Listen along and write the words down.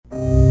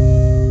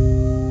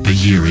The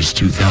year is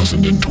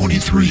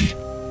 2023.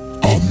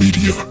 All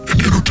media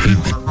and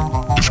entertainment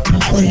is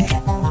controlled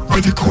by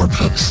the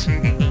corpus.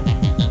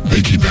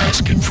 They keep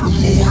asking for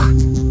more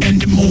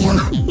and more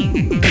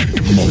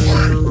and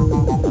more.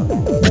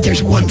 But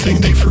there's one thing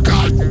they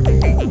forgot. The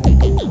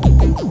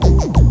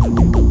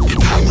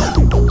power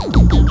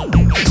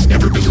has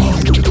never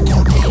belonged to the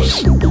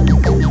corpus.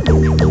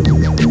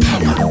 The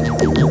power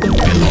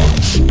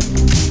belongs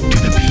to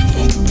the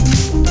people.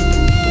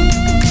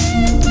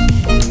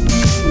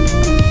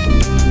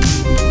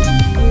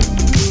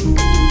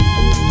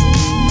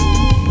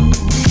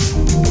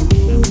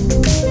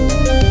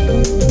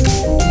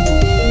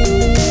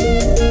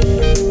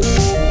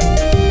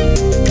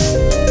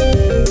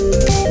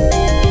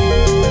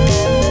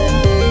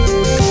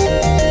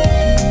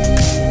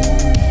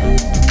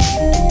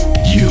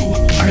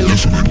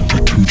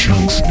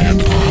 Chunks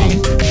and a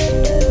hunk.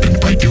 And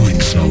by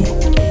doing so,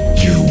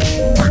 you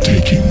are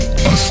taking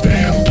a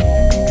stand.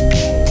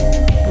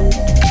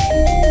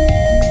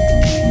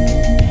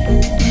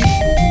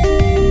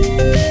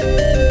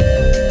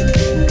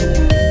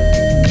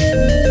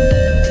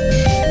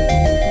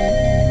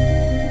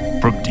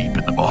 From deep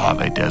in the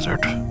Mojave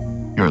Desert,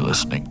 you're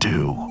listening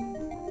to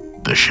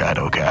the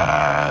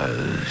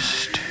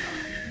Shadowcast.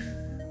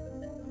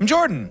 I'm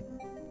Jordan.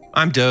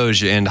 I'm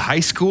Doge, and high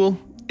school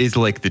is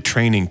like the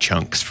training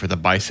chunks for the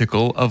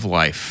bicycle of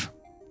life.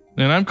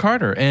 And I'm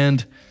Carter,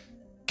 and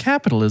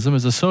capitalism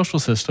is a social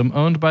system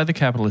owned by the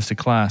capitalistic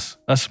class,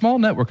 a small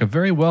network of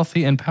very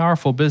wealthy and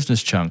powerful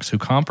business chunks who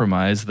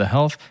compromise the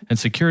health and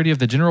security of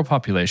the general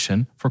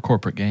population for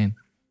corporate gain.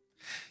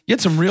 You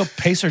had some real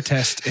pacer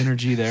test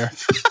energy there.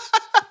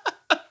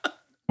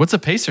 What's a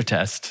pacer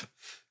test?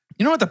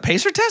 You know what the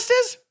pacer test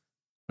is?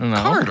 I don't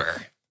know.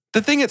 Carter.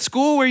 The thing at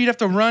school where you'd have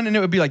to run, and it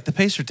would be like the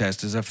pacer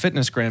test is a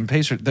fitness gram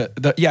pacer.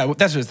 Yeah, that's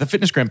what it is. The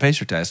fitness gram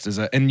pacer test is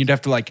and you'd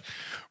have to like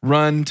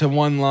run to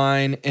one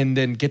line and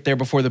then get there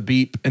before the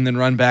beep, and then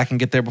run back and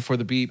get there before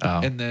the beep,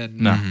 and then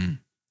No.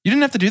 You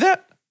didn't have to do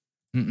that.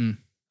 Mm-mm.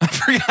 I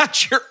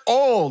forgot you're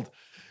old.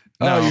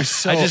 No, Oh, you're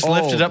so I just old.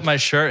 lifted up my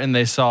shirt and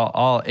they saw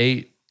all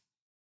eight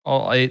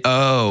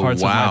Oh,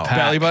 parts wow. of my pack.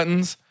 belly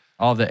buttons.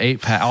 All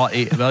eight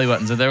belly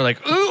buttons, and they were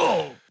like,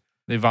 ooh!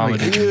 They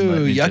vomited. Like, and let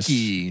ew, me just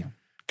yucky.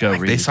 Go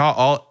Like, read. they saw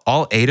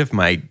all 8 of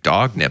my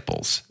dog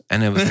nipples,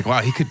 and it was like,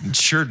 wow, he could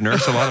sure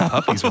nurse a lot of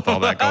puppies with all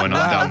that going on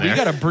Wow, down there. we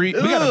gotta breed.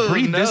 We gotta Ooh,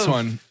 breed no. this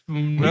one.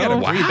 We gotta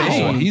No. breed this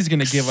Wow. one. He's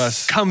gonna give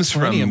us Comes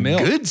plenty from of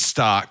milk. good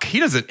stock. He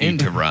doesn't need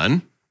to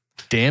run.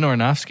 Dan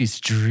Ornofsky's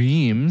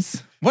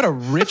dreams. What a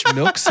rich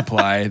milk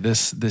supply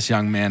this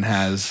young man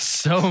has.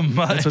 So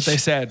much. That's what they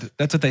said.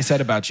 That's what they said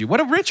about you. What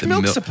a rich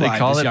milk milk- supply They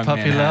call this it young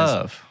puppy man has.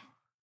 love.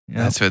 Yep.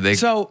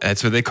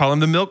 That's what they call him,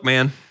 the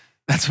milkman.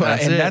 That's why,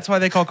 That's and it. that's why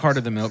they call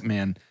Carter the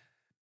milkman.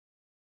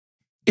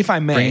 If I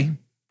may,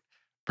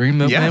 Bring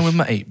milkman Yeah. with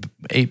my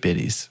eight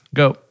bitties.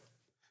 Go.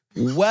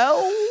 well.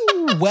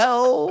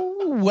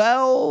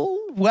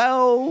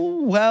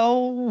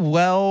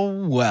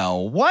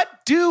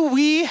 What do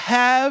we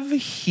have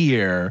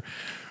here?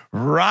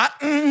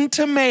 Rotten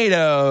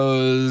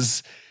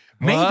Tomatoes.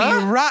 Maybe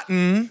What?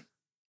 rotten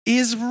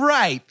is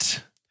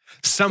right.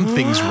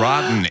 Something's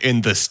rotten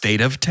in the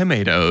state of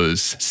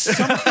tomatoes.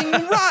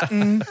 Something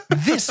rotten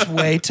this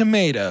way,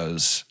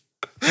 tomatoes.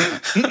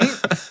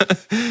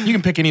 You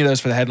can pick any of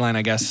those for the headline,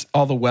 I guess.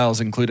 All the wells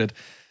included.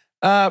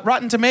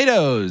 Rotten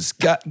Tomatoes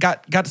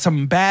got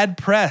some bad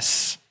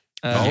press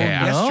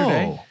yeah.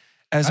 yesterday No.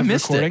 as I of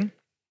missed it. recording.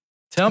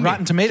 Tell me.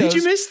 Rotten Tomatoes.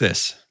 Did you miss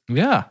this?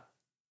 Yeah.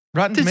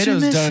 Rotten Did you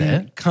Tomatoes miss done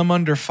it? come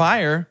under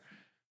fire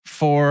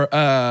for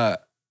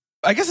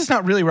I guess it's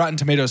not really Rotten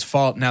Tomatoes'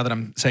 fault now that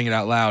I'm saying it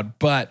out loud,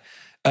 but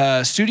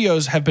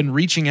studios have been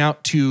reaching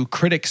out to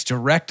critics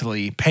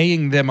directly,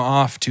 paying them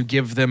off to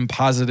give them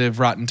positive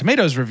Rotten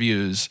Tomatoes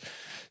reviews.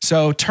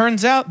 So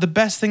turns out the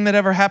best thing that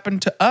ever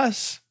happened to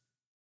us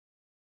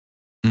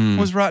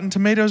was Rotten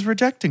Tomatoes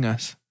rejecting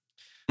us.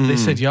 They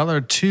said, y'all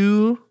are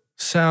too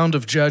sound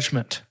of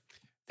judgment.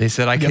 They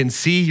said, I can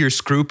see your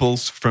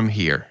scruples from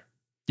here.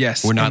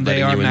 Yes, We're not and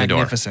they letting are you in the door.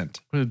 magnificent.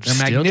 We're They're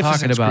still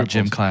magnificent talking about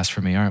gym scruples. class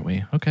for me, aren't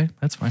we? Okay,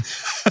 that's fine.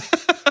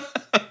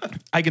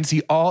 I can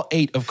see all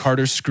 8 of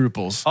Carter's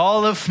scruples.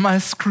 All of my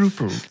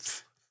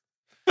scruples.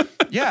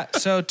 Yeah,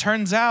 so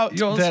turns out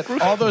Your that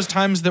scruples. all those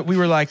times that we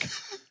were like,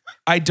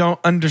 I don't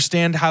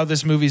understand how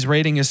this movie's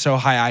rating is so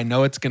high. I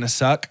know it's going to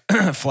suck.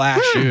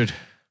 Flash. Dude.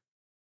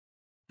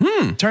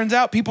 Turns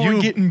out people are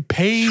You- getting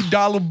paid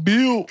dollar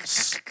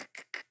bills.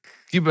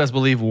 You best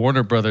believe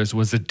Warner Brothers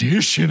was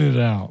dishing it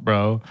out,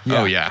 bro.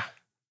 Oh, yeah.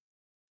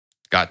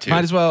 Got to.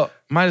 Might as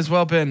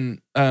well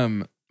been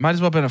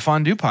a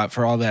fondue pot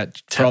for all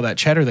that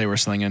cheddar they were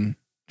slinging,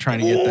 trying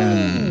to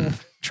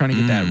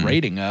get that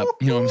rating up.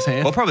 You know what I'm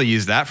saying? We'll probably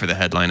use that for the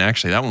headline,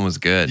 actually. That one was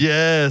good.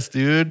 Yes,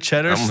 dude.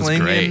 Cheddar That one was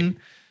slinging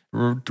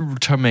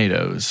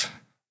tomatoes.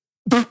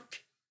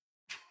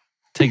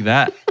 Take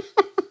that.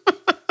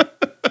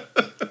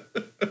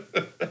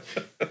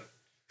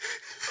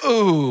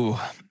 Ooh.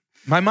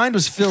 My mind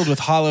was filled with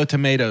hollow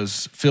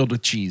tomatoes filled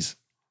with cheese.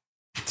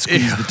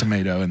 Squeeze the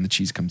tomato and the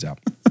cheese comes out.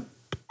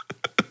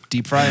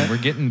 deep fry it. We're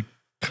getting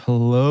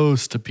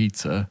close to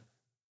pizza.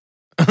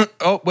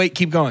 Oh, wait,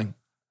 keep going.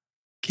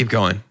 Keep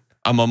going.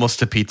 I'm almost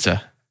to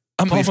pizza.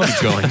 Please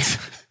keep going.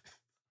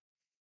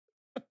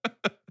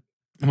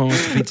 I'm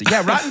almost to pizza. Yeah,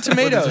 Rotten What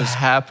Tomatoes. is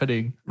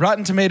happening?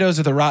 Rotten Tomatoes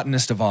are the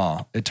rottenest of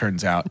all, it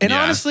turns out. And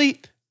Yeah. honestly,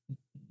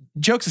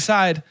 jokes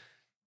aside,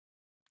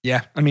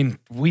 yeah, I mean,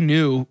 we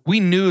knew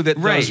that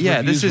Right, those yeah,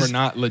 reviews this were is-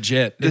 not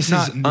legit. This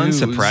It's is not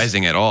news.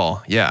 unsurprising at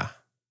all. Yeah.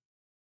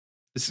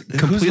 It's Who's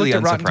completely looked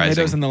at Rotten Tomatoes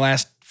unsurprising. in the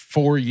last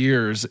 4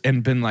 years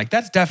and been like,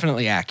 that's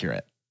definitely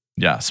accurate.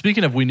 Yeah.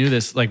 Speaking of, we knew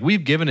this. Like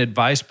we've given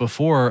advice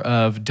before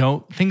of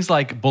things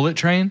like Bullet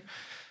Train.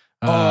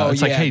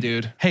 It's like, yeah, hey,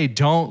 dude. Hey,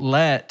 don't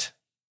let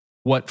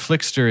what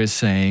Flickster is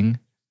saying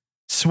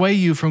sway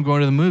you from going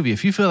to the movie.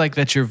 If you feel like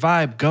that's your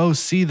vibe, go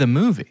see the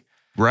movie.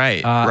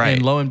 Right, right.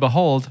 And lo and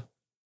behold,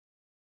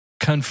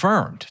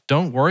 confirmed.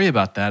 Don't worry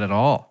about that at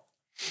all.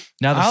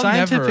 Now, the I'll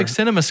scientific never-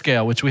 cinema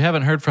scale, which we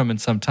haven't heard from in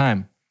some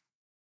time.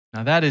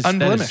 Now that is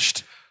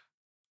Unblemished.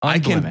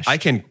 unblemished. I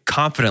can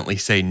confidently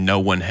say no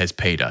one has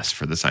paid us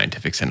for the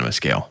scientific cinema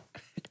scale.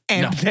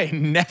 And No. they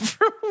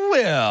never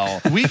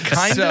will. We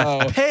kind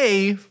So- of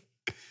pay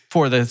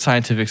for the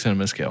scientific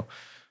cinema scale.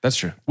 That's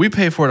true. We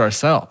pay for it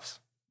ourselves.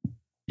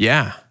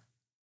 Yeah.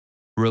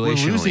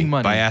 Relationally, losing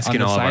money by on asking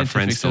the all of our scientific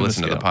friends to cinema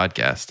listen to the scale.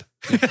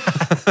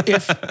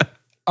 podcast.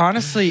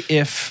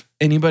 If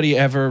anybody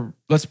ever,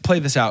 let's play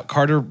this out.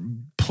 Carter,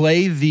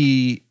 play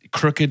the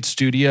crooked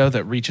studio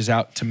that reaches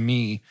out to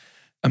me,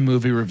 a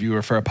movie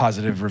reviewer, for a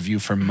positive review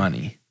for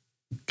money.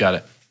 Got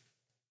it.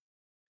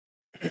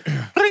 Ring,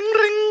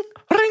 ring,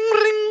 ring,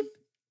 ring.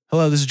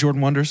 Hello, this is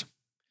Jordan Wonders.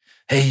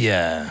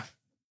 Hey,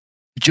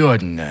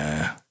 Jordan.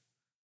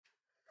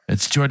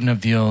 It's Jordan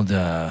of the old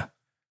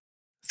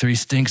Three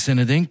Stinks and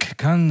a Dink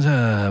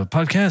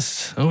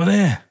podcast over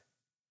there.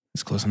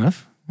 It's close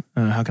enough.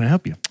 How can I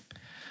help you?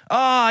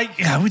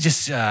 Yeah, we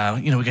just, we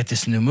got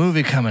this new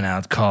movie coming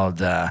out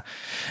called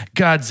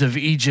Gods of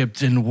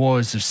Egypt and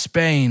Wars of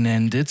Spain,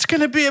 and it's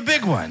going to be a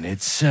big one.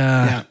 It's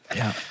Yeah.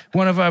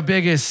 one of our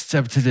biggest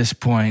up to this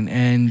point,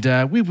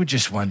 and we were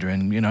just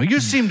wondering, you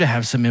seem to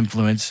have some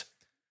influence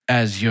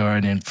as you're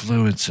an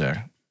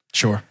influencer.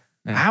 Sure.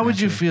 How would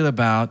you feel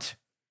about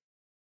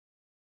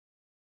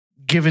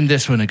giving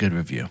this one a good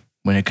review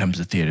when it comes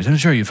to theaters? I'm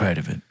sure you've heard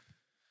of it.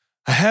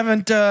 I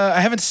haven't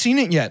seen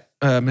it yet,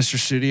 Mr.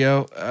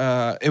 Studio.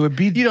 It would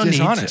be You don't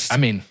dishonest. need to. I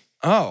mean,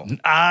 oh,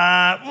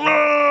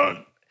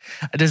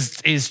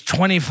 is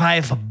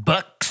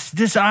 $25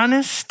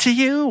 dishonest to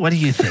you? What do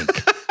you think?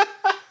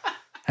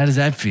 How does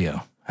that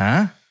feel?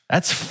 Huh?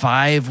 That's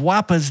 5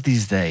 whoppers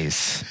these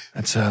days.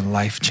 that's a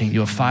life-changing.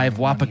 You a 5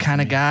 whopper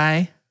kind of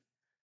guy?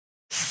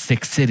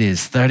 6 it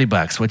is.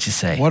 $30. What you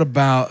say? What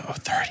about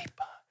 30?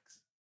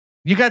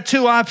 You got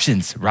 2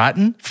 options.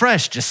 Rotten,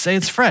 fresh. Just say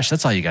it's fresh.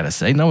 That's all you got to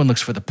say. No one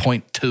looks for the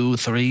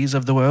 0.23s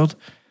of the world.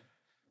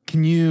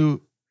 Can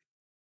you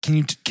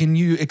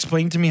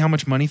explain to me how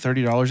much money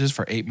 $30 is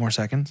for 8 more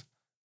seconds?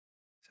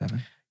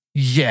 7,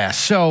 Yeah.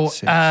 So,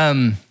 6,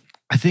 I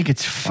think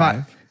it's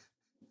 5.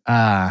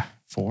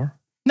 4,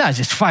 No, it's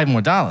just $5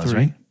 more, 3.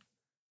 right?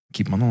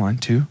 Keep them on the line.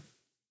 2,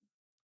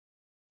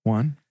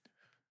 1.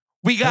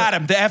 We got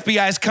him. The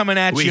FBI's coming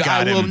at We you.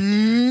 got I will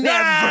him.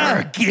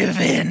 never give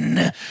in.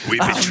 We've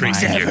been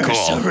tracing your Never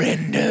call.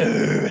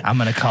 surrender. I'm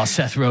going to call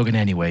Seth Rogen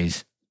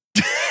anyways.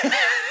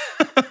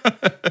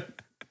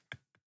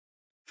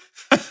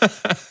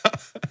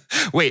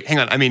 Wait, hang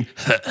on. I mean,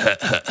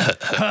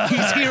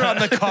 He's here on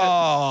the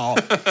call.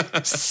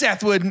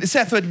 Seth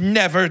would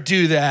never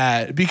do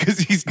that because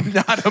he's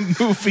not a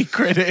movie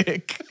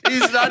critic.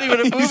 He's not even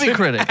a He's movie an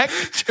critic.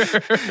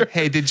 actor.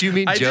 hey, did you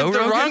mean I Joe did the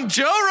Rogan? wrong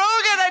Joe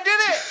Rogan. I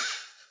did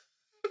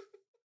it.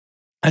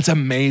 That's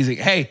amazing.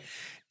 Hey,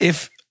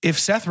 if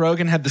Seth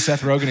Rogen had the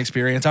Seth Rogen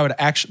experience, I would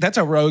actually. That's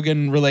a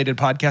Rogan related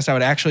podcast I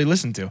would actually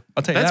listen to.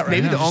 I'll tell you That's that right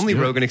maybe now. the only do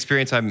it. Rogan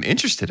experience I'm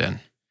interested in.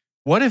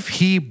 What if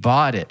he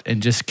bought it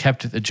and just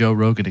kept it the Joe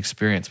Rogan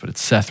experience, but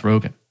it's Seth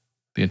Rogen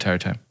the entire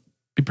time?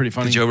 Be pretty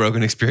funny. The Joe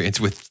Rogan experience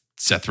with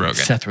Seth Rogen.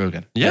 Seth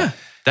Rogen. Yeah,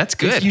 that's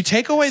good. If you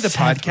take away the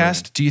Seth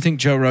podcast, do you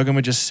think Joe Rogan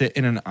would just sit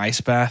in an ice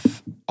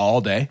bath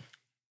all day?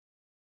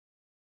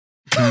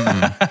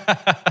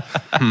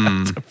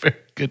 That's a very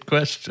good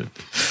question.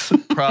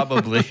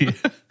 Probably.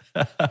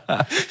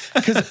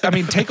 Because I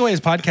mean, take away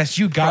his podcast,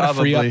 you got to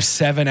free Probably. up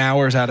 7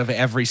 hours out of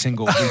every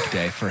single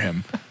weekday for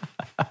him,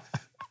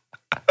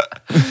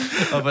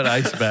 Of an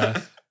ice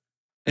bath.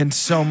 and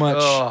so much.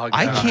 Oh,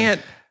 I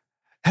can't.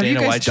 Have you Dana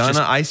guys White's done just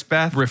an ice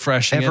bath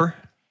refreshing ever?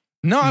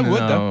 No, I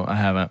would though. No, I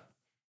haven't.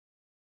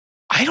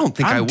 I don't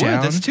think I'm I would.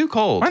 down. That's too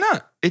cold. Why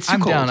not? It's too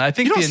I'm cold. down. I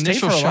think You the don't stay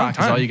initial for a long shock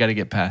is all time. you got to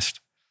get past.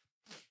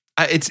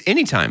 It's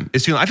anytime.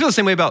 It's feeling. I feel the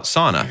same way about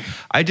sauna.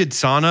 I did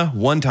sauna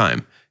one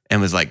time and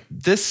was like,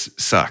 "This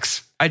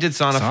sucks." I did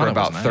sauna Sauna for was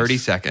about nice. 30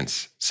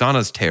 seconds.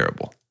 Sauna's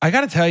terrible. I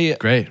got to tell you,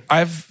 Great.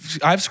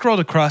 I've scrolled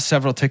across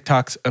several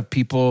TikToks of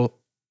people,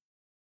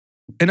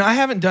 and I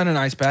haven't done an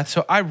ice bath,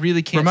 so I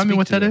really can't. Remind me speak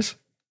what to that this.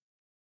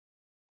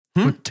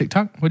 is. What,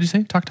 TikTok? What'd you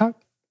say? Talk?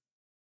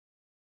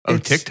 Oh,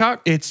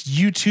 TikTok? It's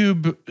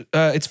YouTube.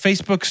 It's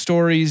Facebook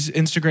stories,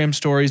 Instagram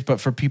stories,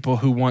 but for people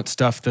who want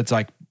stuff that's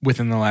like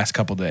within the last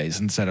couple days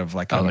instead of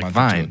like a like month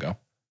Vine. or two ago.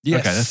 Yes.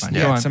 Okay, that's fine. Go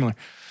Yeah, on. it's similar.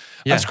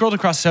 Yeah. I've scrolled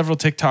across several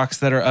TikToks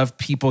that are of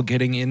people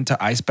getting into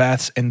ice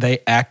baths and they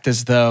act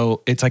as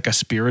though it's like a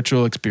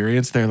spiritual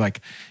experience. They're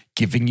like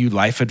giving you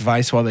life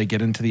advice while they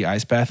get into the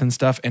ice bath and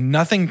stuff. And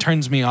nothing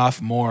turns me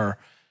off more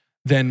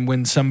than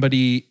when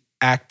somebody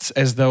acts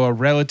as though a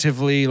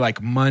relatively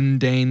like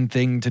mundane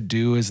thing to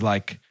do is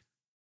like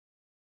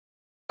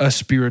a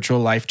spiritual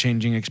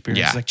life-changing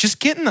experience. Yeah. Like just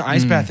get in the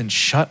ice bath and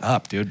shut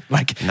up, dude.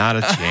 Like Not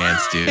a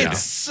chance, dude. it's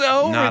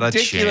so Not a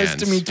ridiculous to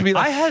chance. me to be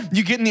like,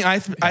 you get in the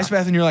ice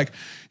bath and you're like,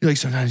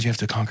 sometimes you have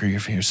to conquer your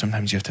fears.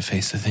 Sometimes you have to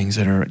face the things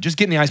that are, just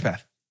get in the ice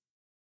bath.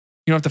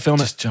 You don't have to film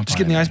Just it. jump Just on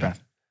get in the it, ice man.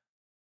 bath.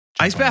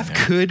 Ice bath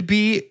could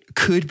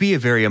be a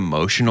very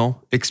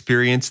emotional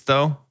experience,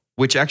 though,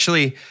 which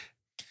actually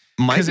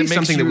might 'Cause be it makes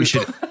something that you- we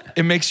should.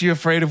 It makes you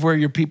afraid of where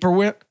your peeper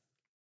went.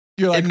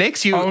 You're like, It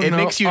makes you. oh, it no,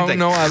 makes you oh like,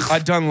 no, I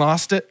done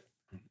lost it.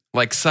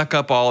 like suck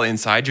up all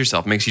inside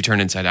yourself. Makes you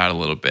turn inside out a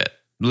little bit.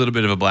 A little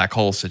bit of a black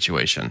hole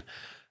situation.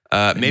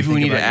 Maybe we think need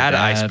to about your add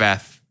dad. ice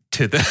bath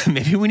to the.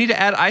 Maybe we need to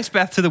add ice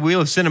bath to the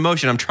wheel of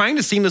Cinemotion. I'm trying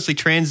to seamlessly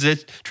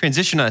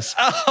transition us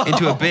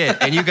into a bit,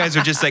 and you guys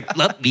are just like,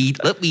 let me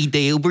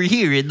stay over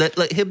here and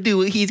let him do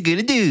what he's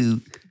gonna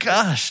do.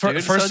 Gosh,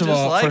 dude, First so of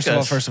just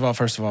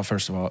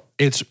all,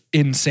 it's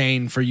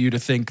insane for you to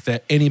think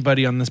that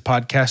anybody on this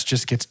podcast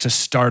just gets to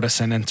start a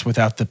sentence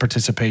without the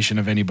participation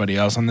of anybody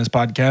else on this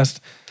podcast.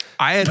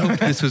 I had hoped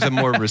this was a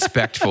more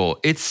respectful.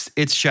 It's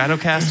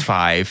Shadowcast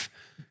 5.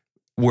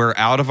 We're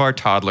out of our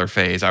toddler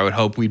phase. I would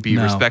hope we'd be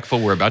No.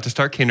 respectful. We're about to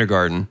start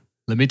kindergarten.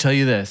 Let me tell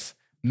you this.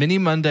 Mini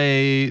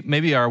Monday,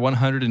 maybe our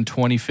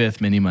 125th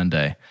Mini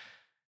Monday,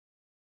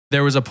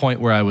 there was a point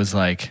where I was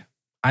like,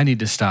 I need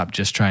to stop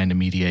just trying to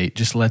mediate.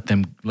 Just let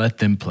them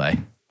play.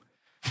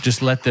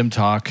 Just let them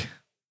talk.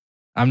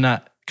 I'm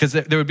not, because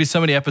there would be so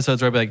many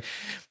episodes where I'd be like,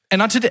 and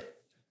not today.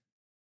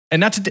 And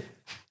not today.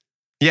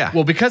 Yeah.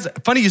 Well, because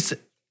funny you said,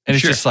 and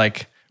it's Sure. just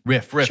like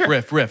riff.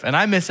 And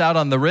I miss out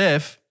on the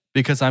riff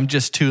because I'm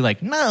just too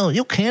like, no,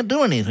 you can't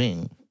do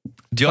anything.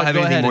 Do y'all But have go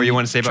anything ahead more and you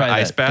want to say about try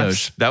ice that,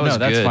 baths? Doge. That was No,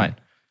 that's good. fine.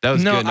 That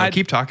was No, good. Now I'd-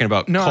 keep talking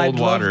about No, cold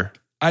water.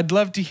 I'd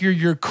love to hear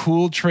your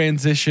cool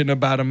transition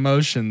about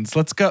emotions.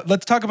 Let's go.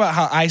 Let's talk about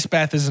how ice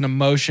bath is an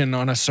emotion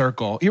on a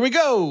circle. Here we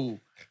go.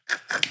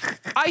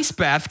 Ice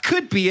bath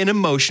could be an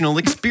emotional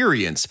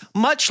experience,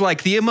 much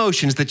like the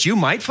emotions that you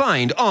might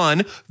find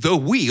on the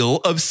Wheel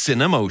of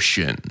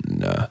Cinemotion.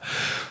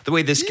 The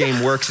way this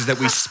game works is that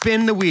we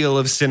spin the Wheel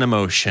of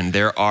Cinemotion.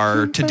 There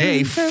are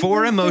today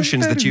 4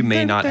 emotions that you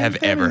may not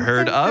have ever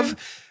heard of.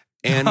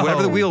 And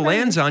whatever the wheel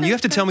lands on, you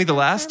have to tell me the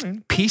last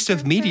piece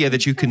of media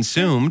that you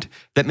consumed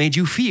that made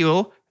you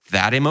feel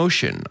that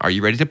emotion. Are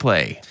you ready to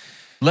play?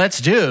 Let's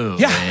do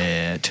Yeah.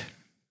 it.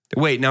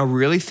 Wait, now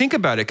really think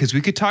about it, because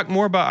we could talk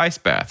more about ice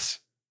baths.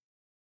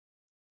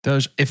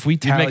 Doge, if we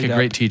You'd tallied make a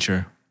great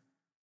teacher.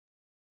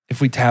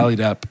 if we tallied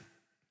up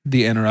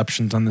the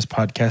interruptions on this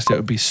podcast, it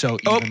would be so even.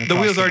 Oh, across the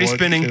wheel's already board.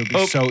 spinning. It would be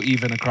Oh. so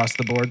even across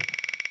the board.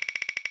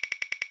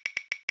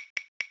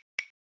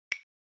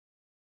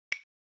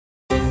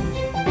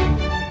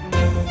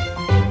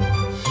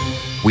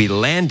 We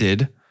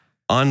landed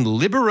on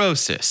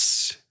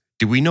liberosis.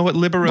 Do we know what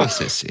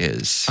liberosis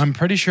is? I'm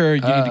pretty sure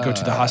you need to go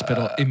to the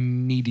hospital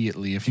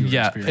immediately if you.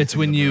 Yeah, it's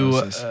when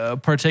you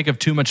partake of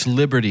too much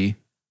liberty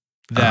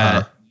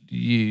that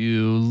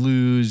you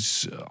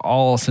lose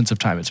all sense of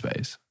time and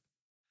space.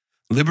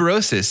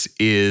 Liberosis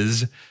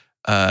is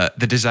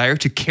the desire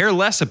to care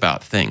less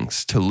about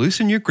things, to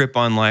loosen your grip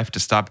on life, to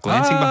stop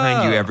glancing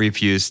behind you every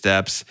few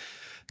steps,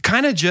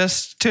 kind of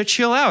just to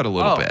chill out a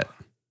little bit.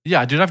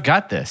 Yeah, dude, I've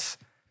got this.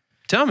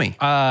 Tell me.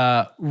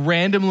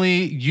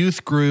 Randomly,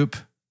 youth group,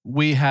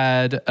 we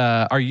had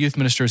our youth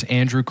minister is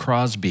Andrew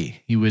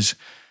Crosby. He was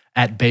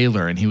at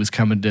Baylor and he was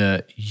coming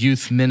to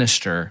youth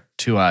minister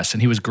to us,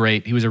 and he was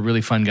great. He was a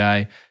really fun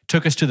guy.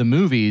 Took us to the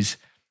movies,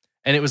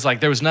 and it was like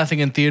there was nothing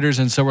in theaters,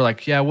 and so we're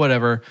like, yeah,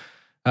 whatever.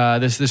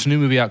 This new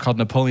movie out called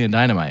Napoleon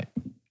Dynamite.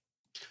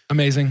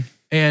 amazing.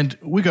 And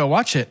we go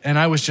watch it, and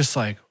I was just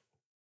like,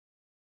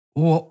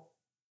 well,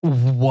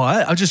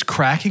 what? I was just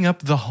cracking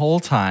up the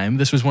whole time.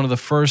 This was one of the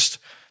first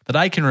that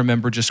I can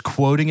remember just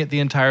quoting it the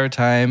entire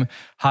time.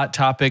 Hot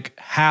Topic,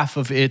 half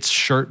of its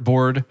shirt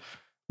board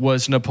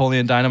was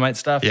Napoleon Dynamite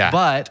stuff. Yeah.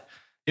 But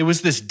it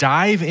was this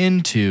dive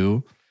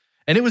into,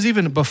 and it was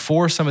even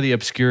before some of the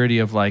obscurity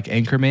of like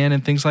Anchorman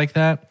and things like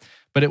that.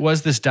 But it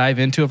was this dive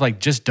into of like,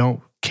 just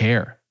don't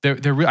care.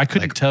 I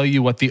couldn't tell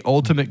you what the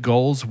ultimate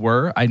goals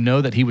were. I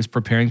know that he was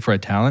preparing for a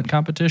talent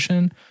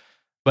competition,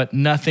 but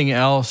nothing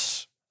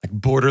else. Like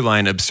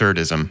borderline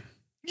absurdism.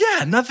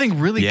 Yeah, nothing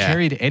really Yeah.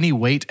 carried any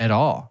weight at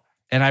all.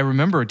 And I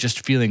remember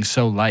just feeling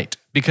so light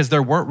because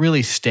there weren't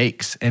really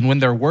stakes. And when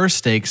there were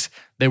stakes,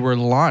 they were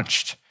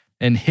launched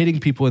and hitting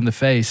people in the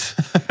face.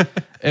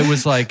 It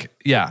was like,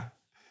 yeah,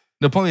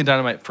 Napoleon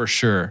Dynamite for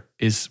sure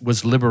was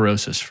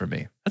liberosis for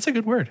me. That's a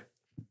good word.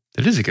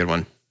 That is a good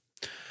one.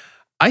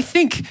 I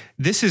think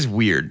this is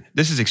weird.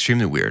 This is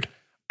extremely weird.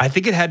 I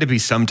think it had to be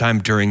sometime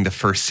during the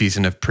first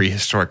season of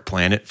Prehistoric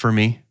Planet for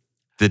me.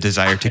 The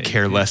desire to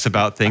care less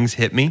about things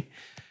hit me.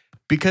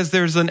 Because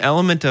there's an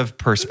element of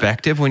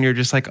perspective when you're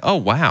just like, oh,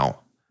 wow.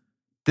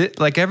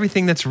 Like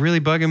everything that's really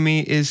bugging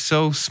me is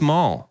so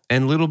small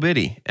and little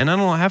bitty. And I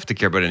don't have to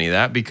care about any of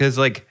that because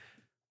like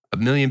a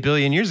million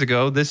billion years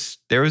ago,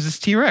 there was this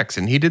T-Rex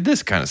and he did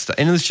this kind of stuff.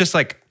 And it was just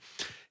like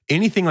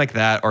anything like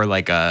that or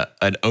like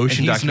an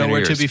ocean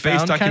documentary or to be space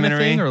found documentary. kind of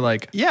thing, or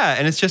like, yeah,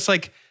 and it's just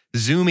like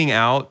zooming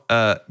out.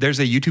 There's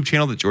a YouTube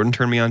channel that Jordan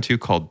turned me on to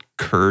called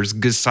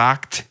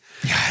Kurzgesagt.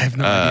 Yeah, I have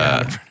no idea how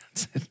to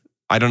pronounce it.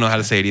 I don't know how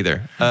to say it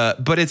either.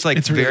 But it's like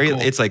It's really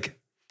cool. it's like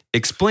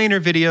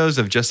explainer videos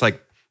of just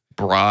like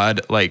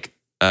broad, like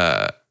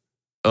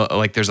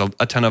there's a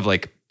ton of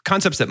like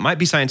concepts that might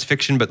be science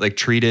fiction, but like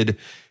treated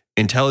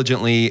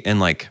intelligently and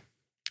like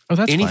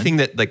anything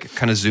that like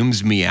kind of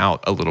zooms me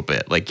out a little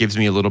bit, like gives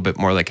me a little bit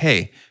more like,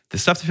 hey, the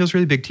stuff that feels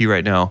really big to you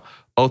right now,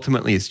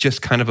 ultimately it's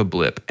just kind of a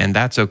blip and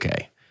that's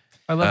okay.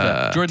 I love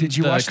that. Jordan, did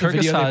you watch the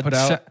video they put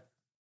out?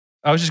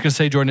 I was just going to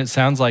say, Jordan, it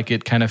sounds like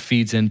it kind of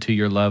feeds into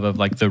your love of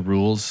like the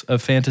rules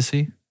of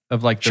fantasy,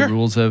 of like the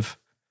rules of,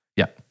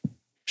 yeah.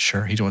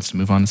 Sure, he wants to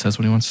move on and says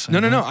what he wants to say.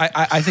 No.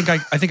 I think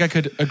I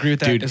could agree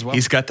with that Dude, as well.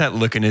 he's got that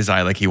look in his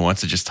eye like he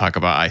wants to just talk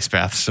about ice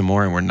baths some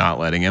more and we're not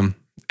letting him.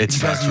 It's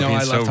You guys know being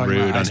I love so talking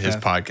rude about on ice his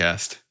bath.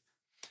 podcast.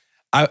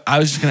 I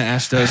was just going to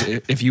ask those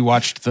if you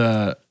watched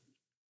the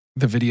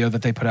video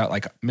that they put out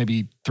like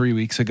maybe 3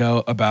 weeks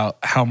ago about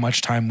how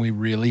much time we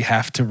really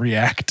have to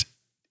react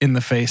in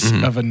the face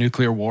of a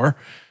nuclear war.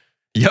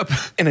 Yep.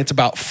 And it's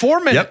about 4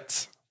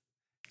 minutes.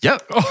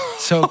 Yep.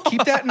 So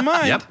keep that in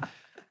mind Yep.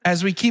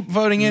 as we keep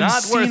voting in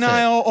Not worth it.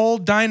 senile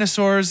old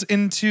dinosaurs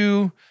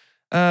into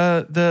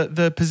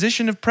the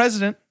position of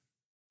president.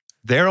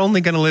 They're only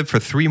going to live for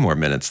 3 more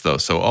minutes, though.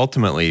 So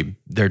ultimately,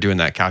 they're doing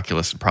that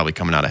calculus and probably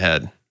coming out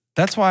ahead.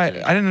 That's why I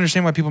didn't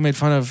understand why people made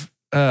fun of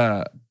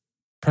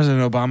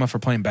President Obama for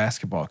playing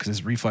basketball because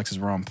his reflexes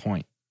were on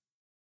point.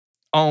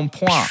 On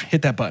point.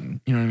 Hit that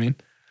button. You know what I mean?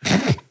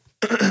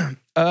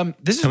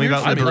 This is Tell me weird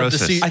about for I'd love to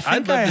Liberosis. see. I think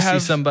I'd love I to see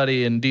have-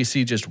 somebody in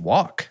DC just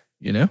walk.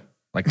 You know,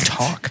 like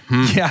talk.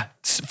 Yeah.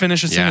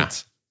 Finish a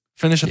sentence.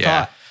 Finish a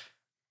Yeah. thought.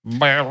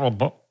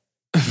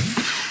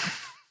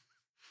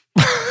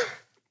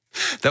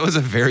 That was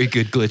a very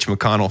good Glitch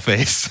McConnell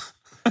face.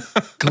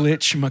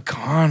 Glitch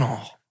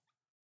McConnell.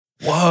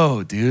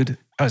 Whoa, dude.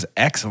 That was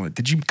excellent.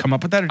 Did you come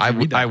up with that or did you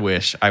read that? I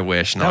wish. No,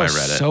 That I was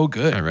read it. so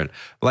good. I read it.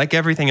 Like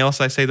everything else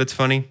I say that's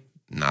funny,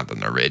 nothing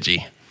to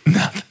Reggie.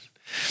 Nothing.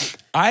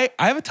 I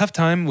have a tough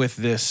time with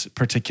this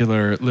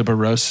particular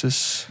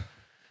Liberosis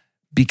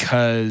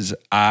because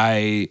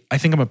I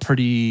think I'm a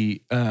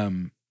pretty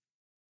I'm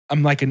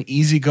like an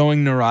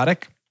easygoing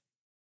neurotic.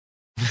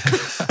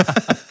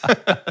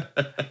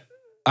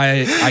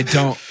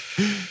 I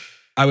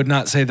would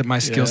not say that my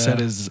skill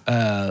set is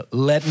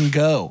letting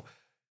go.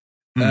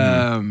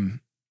 And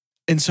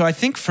so I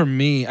think for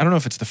me, I don't know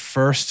if it's the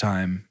first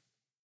time,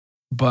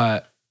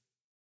 but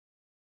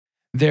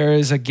there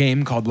is a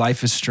game called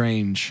Life is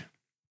Strange,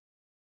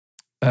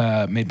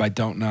 made by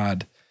Don't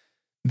Nod,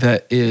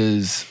 that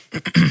is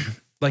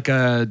like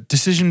a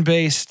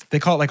decision-based, they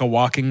call it like a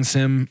walking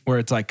sim, where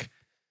it's like,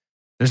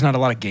 there's not a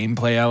lot of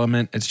gameplay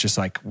element. It's just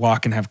like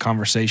walk and have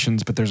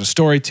conversations, but there's a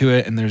story to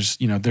it, and there's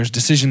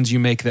decisions you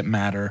make that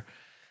matter.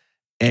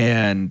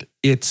 And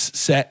it's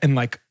set in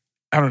like,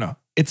 I don't know,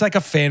 it's like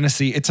a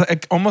fantasy. It's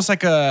like almost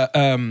like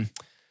a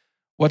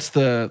what's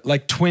the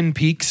like Twin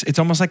Peaks? It's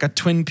almost like a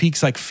Twin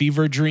Peaks like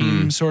fever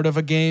dream sort of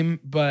a game,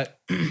 but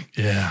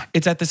Yeah.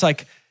 it's at this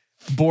like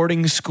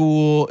boarding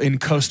school in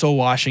coastal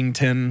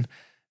Washington,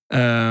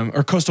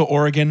 or coastal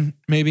Oregon,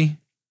 maybe.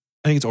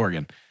 I think it's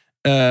Oregon.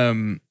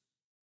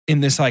 In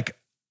this like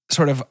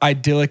sort of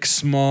idyllic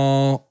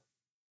small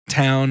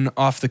town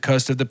off the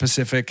coast of the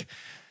Pacific.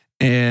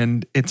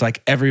 And it's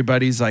like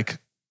everybody's like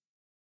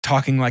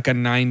talking like a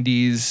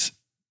 90s.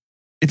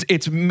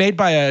 It's made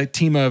by a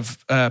team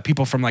of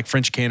people from like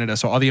French Canada.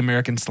 So all the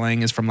American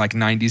slang is from like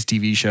 90s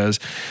TV shows.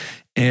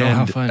 And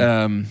how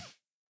fun.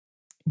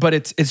 but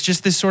it's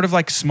just this sort of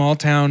like small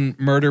town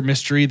murder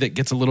mystery that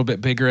gets a little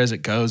bit bigger as it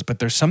goes. But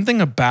there's something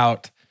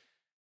about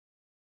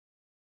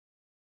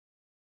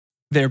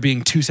there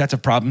being two sets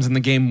of problems in the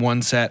game.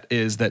 One set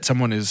is that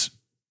someone is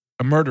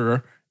a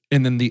murderer,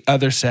 and then the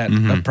other set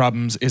of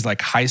problems is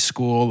like high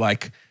school,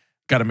 like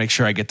got to make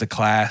sure I get to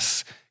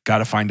class, got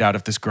to find out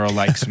if this girl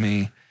likes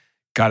me,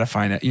 got to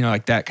find it,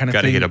 like that kind of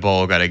Got to thing. get a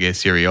bowl, got to get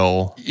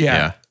cereal.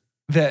 Yeah.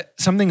 That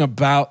something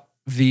about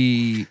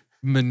the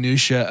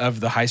minutia of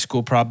the high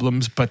school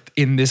problems, but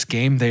in this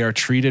game, they are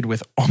treated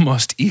with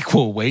almost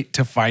equal weight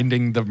to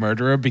finding the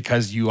murderer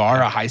because you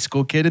are a high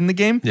school kid in the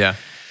game. Yeah.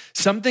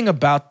 Something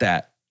about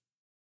that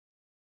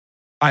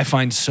I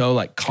find so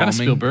like Kind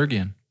calming. of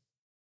Spielbergian.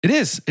 It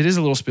is a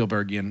little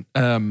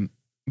Spielbergian.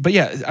 But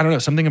yeah, I don't know,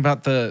 something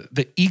about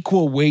the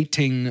equal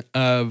weighting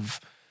of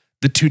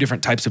the two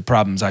different types of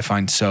problems I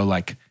find so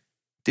like,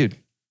 dude,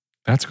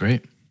 That's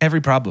great.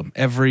 every problem,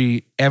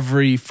 every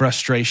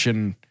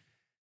frustration,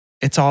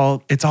 it's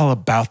all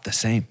about the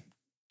same.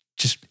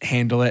 just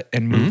handle it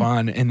and move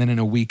on. And then in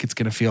a week, it's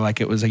going to feel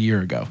like it was a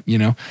year ago, you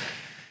know?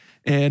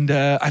 And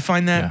I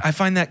find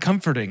that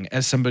comforting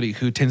as somebody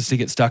who tends to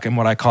get stuck in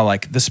what I call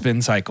like the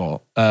spin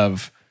cycle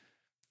of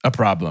a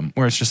problem,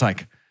 where it's just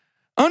like,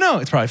 oh no,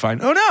 it's probably fine.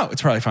 Oh no,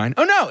 it's probably fine.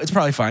 Oh no, it's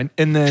probably fine.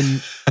 And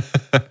then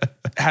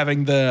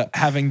having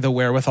the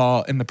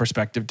wherewithal and the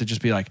perspective to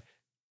just be like,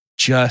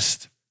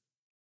 just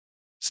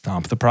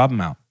stomp the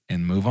problem out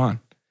and move on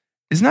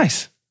is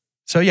nice.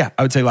 So yeah,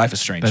 I would say Life is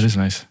Strange. That is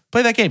nice.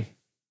 Play that game.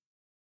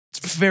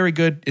 It's very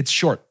good. It's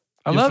short.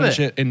 I love finish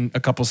it in a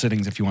couple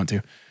sittings if you want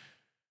to.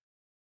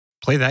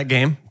 Play that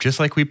game just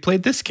like we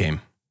played this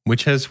game,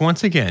 which has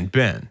once again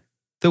been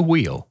the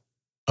Wheel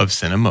of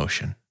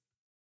Cinemotion.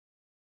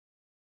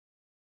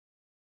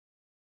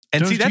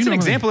 And see, that's an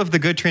example of the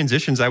good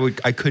transitions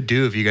I could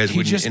do if you guys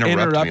wouldn't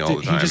interrupt me all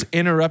the time. He just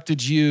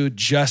interrupted you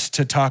just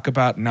to talk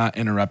about not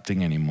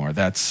interrupting anymore.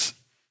 That's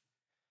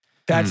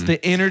the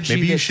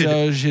energy that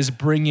Doge is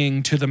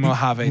bringing to the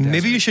Mojave Desert.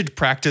 Maybe you should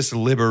practice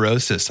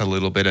liberosis a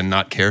little bit and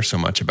not care so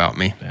much about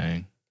me.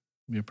 Dang.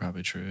 You're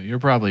probably true. You're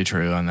probably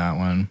true on that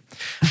one.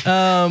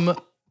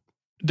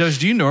 Doge,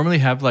 do you normally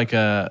have like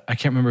I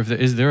can't remember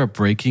is there a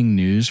breaking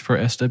news for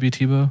SW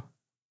Tebow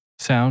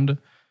sound?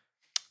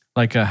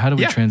 Like, how do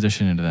we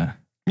transition into that?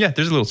 Yeah,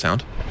 there's a little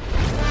sound.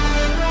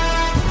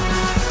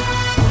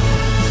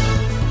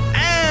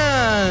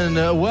 And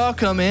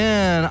welcome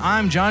in.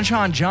 I'm John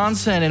Sean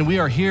Johnson, and we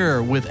are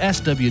here with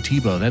SW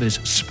Tebow. That is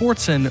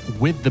Sportsin'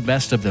 with the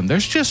best of them.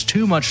 There's just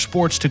too much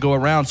sports to go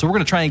around, so we're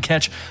going to try and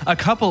catch a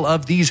couple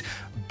of these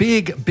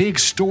big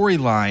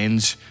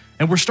storylines.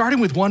 And we're starting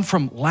with one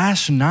from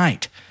last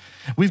night.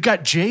 We've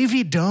got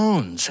JV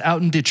Dones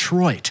out in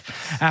Detroit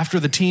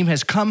after the team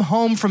has come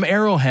home from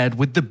Arrowhead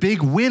with the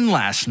big win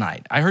last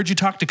night. I heard you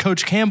talk to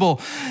Coach Campbell.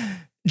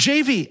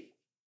 JV,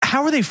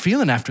 how are they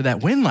feeling after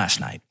that win last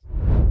night?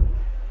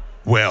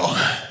 Well,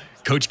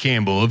 Coach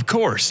Campbell, of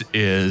course,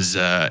 is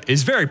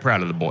very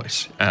proud of the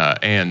boys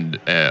and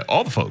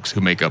all the folks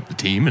who make up the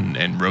team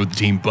and rode the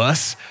team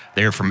bus.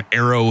 They're from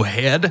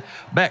Arrowhead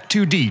back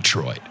to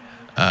Detroit.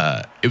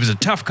 It was a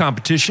tough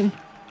competition.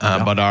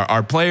 But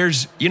our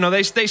players, you know,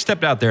 they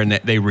stepped out there and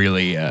they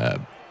really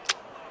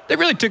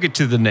took it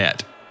to the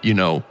net, you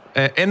know,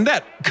 and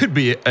that could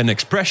be an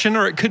expression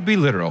or it could be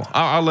literal.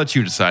 I'll let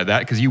you decide that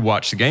because you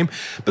watched the game,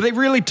 but they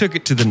really took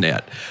it to the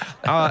net.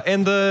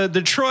 And the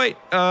Detroit,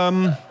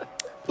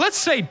 let's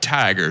say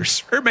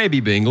Tigers or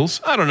maybe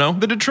Bengals. I don't know.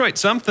 The Detroit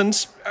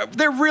somethings,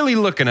 they're really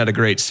looking at a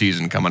great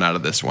season coming out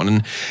of this one.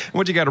 And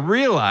what you got to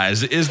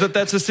realize is that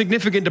that's a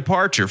significant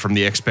departure from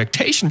the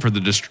expectation for the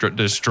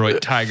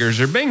Detroit Tigers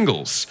or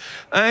Bengals.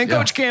 And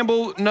Coach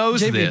Campbell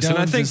knows JV this. And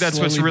I Jones think is that's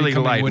what's slowly really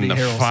becoming lighting Woody the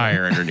Harrelson.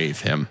 fire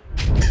underneath him.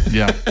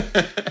 Yeah.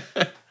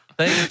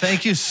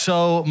 Thank you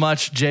so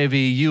much,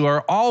 JV. You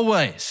are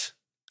always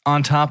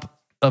on top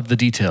of the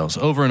details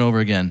over and over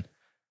again.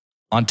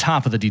 On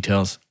top of the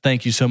details.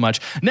 Thank you so much.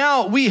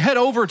 Now we head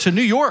over to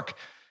New York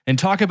and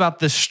talk about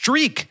the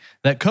streak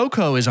that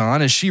Coco is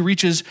on as she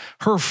reaches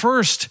her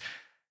first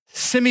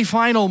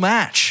semifinal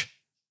match.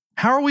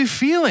 How are we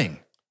feeling,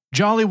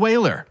 Jolly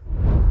Whaler?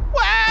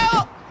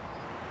 Well,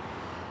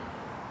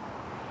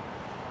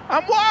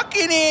 I'm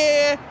walking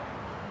here.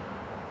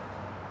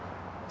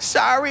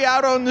 Sorry,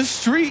 out on the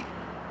street.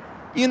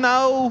 You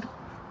know,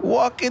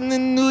 walking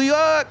in New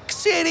York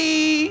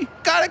City.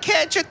 Gotta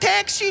catch a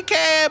taxi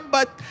cab,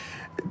 but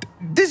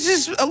this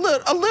is a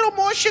little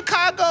more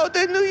Chicago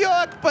than New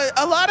York, but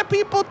a lot of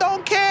people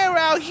don't care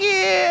out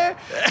here.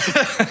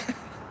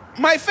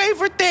 My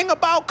favorite thing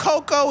about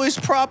cocoa is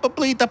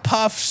probably the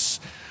puffs.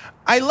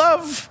 I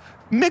love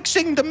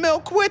mixing the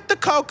milk with the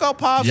Cocoa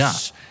Puffs.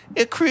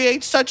 Yeah. It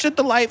creates such a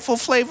delightful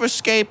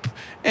flavorscape,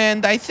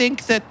 and I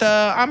think that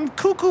I'm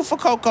cuckoo for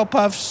Cocoa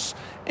Puffs.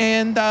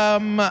 And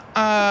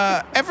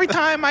every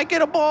time I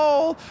get a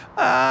bowl,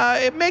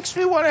 it makes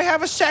me want to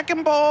have a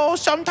second bowl,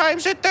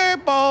 sometimes a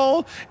third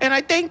bowl. And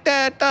I think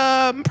that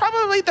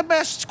probably the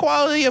best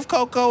quality of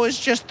cocoa is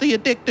just the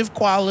addictive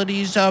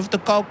qualities of the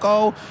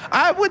cocoa.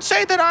 I would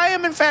say that I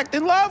am, in fact,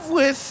 in love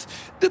with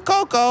the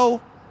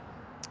cocoa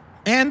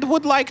and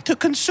would like to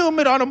consume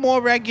it on a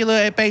more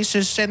regular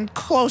basis and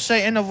closer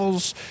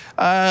intervals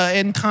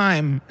in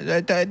time.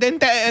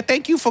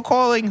 Thank you for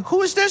calling.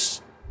 Who is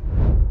this?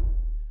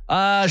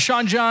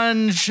 Sean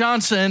John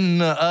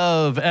Johnson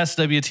of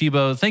SW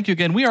Tebow. Thank you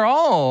again. We are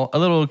all a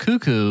little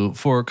cuckoo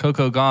for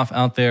Coco Gauff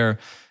out there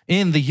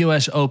in the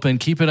U.S. Open.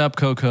 Keep it up,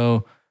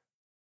 Coco.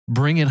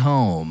 Bring it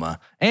home.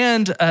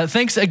 And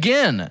thanks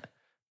again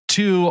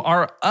to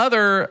our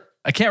other,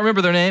 I can't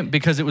remember their name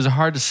because it was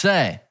hard to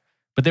say,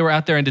 but they were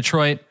out there in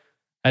Detroit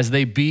as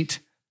they beat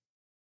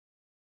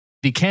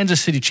the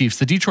Kansas City Chiefs.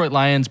 The Detroit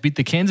Lions beat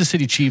the Kansas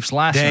City Chiefs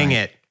last night. Dang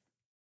it.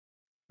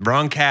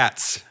 Wrong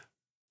cats.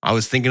 I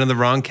was thinking of the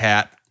wrong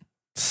cat.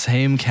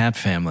 Same cat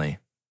family.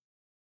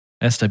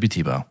 SW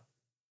Tebow.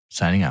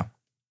 Signing out.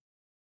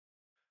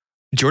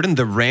 Jordan,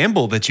 the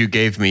ramble that you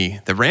gave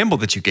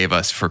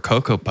us for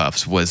Cocoa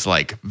Puffs was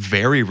like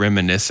very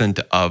reminiscent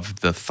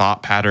of the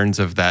thought patterns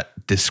of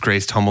that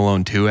disgraced Home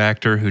Alone 2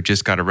 actor who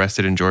just got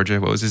arrested in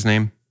Georgia. What was his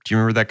name? Do you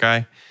remember that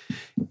guy?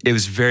 It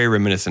was very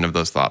reminiscent of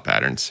those thought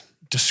patterns.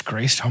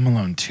 Disgraced Home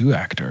Alone 2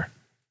 actor.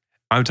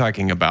 I'm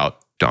talking about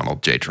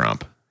Donald J.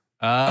 Trump.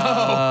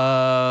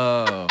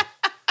 Oh.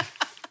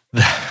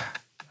 I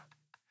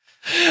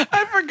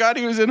forgot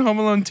he was in Home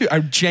Alone 2. I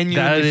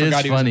genuinely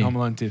forgot he was in Home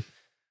Alone 2.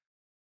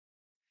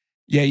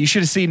 Yeah, you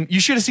should have seen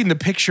the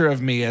picture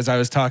of me as I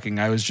was talking.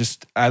 I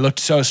looked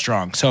so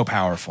strong, so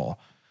powerful.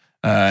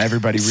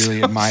 Everybody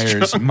really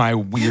admires my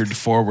weird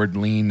forward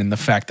lean and the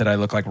fact that I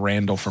look like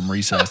Randall from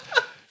Recess.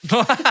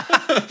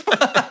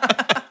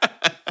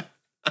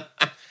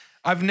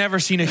 I've never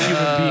seen a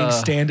human being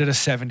stand at a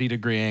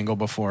 70-degree angle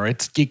before.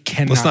 It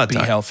cannot be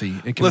healthy.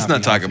 Let's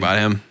not talk about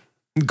him.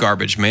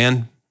 Garbage,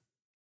 man.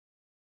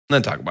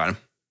 Let's talk about him.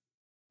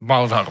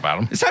 We'll talk about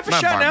him. It's time for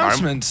shout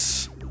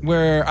announcements,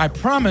 where I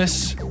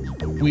promise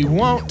we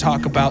won't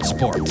talk about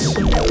sports.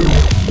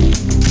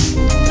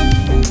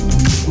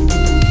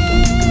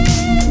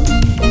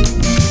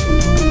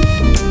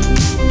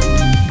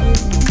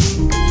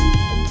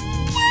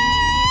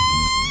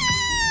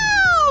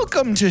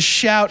 Welcome to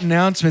Shout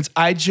Announcements.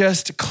 I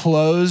just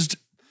closed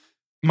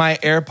my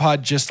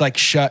AirPod, just like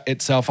shut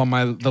itself on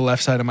the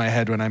left side of my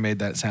head when I made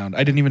that sound. I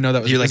didn't even know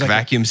that was. You're like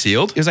vacuum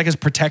sealed? It was like it's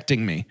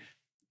protecting me.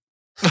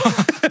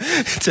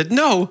 It said,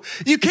 no,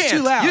 you can't. It's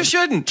too loud. You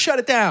shouldn't. Shut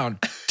it down.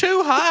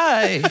 Too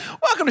high.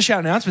 Welcome to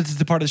Shout Announcements. It's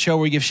the part of the show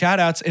where we give shout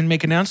outs and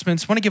make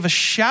announcements. Want to give a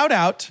shout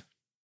out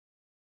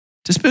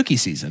to spooky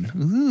season.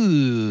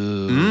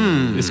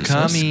 Ooh. It's so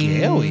coming.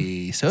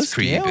 Scary. So It's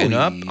scary. creeping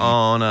up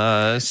on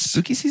us.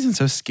 Spooky season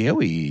so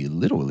scary,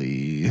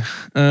 literally.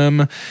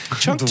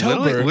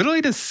 Chunktober.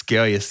 Literally the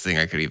scariest thing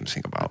I could even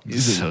think about.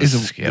 So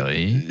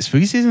scary.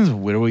 Spooky season is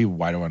literally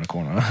wide around the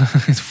corner.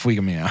 It's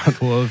freaking me out.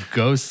 Full of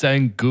ghosts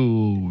and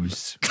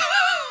ghouls.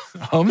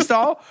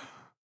 Homestall?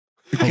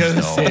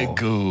 Ghosts Homestall. and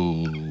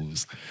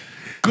ghouls.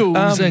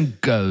 Ghouls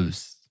and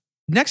ghosts.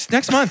 Next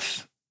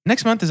month.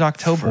 Next month is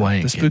October,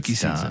 the spooky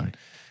season.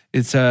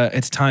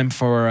 It's time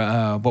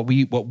for what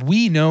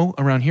we know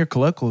around here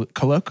colloquially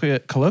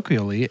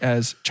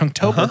as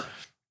Chunktober.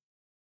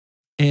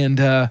 And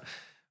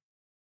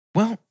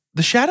well,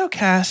 the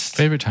Shadowcast.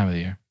 Favorite time of the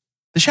year.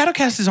 The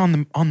Shadowcast is on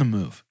the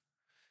move.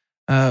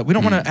 We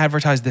don't want to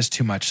advertise this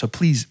too much, so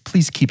please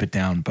keep it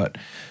down. But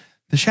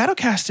the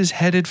Shadowcast is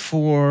headed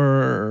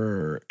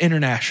for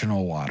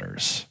international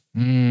waters,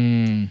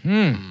 beyond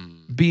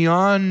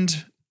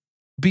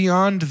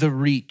the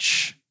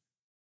reach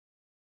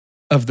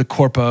of the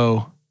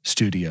Corpo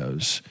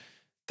studios.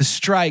 The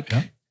strike,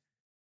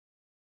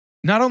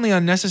 not only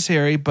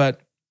unnecessary, but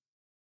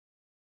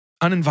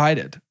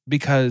uninvited,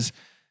 because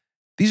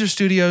these are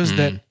studios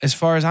that, as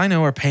far as I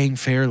know, are paying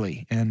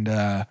fairly and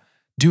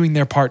doing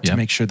their part to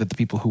make sure that the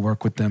people who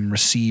work with them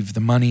receive the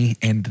money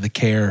and the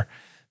care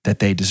that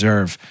they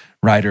deserve,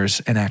 writers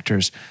and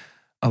actors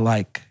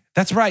alike.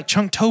 That's right.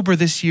 Chunktober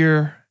this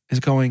year is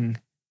going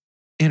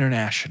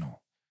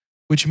international,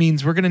 which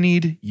means we're going to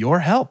need your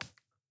help.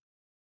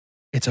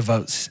 It's a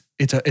votes.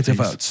 It's a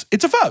votes.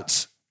 It's a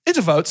votes. It's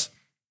a votes.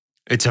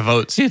 It's a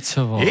votes. It's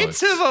a vote.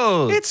 It's a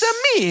vote. It's a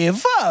me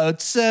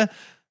votes.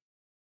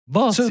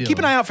 So keep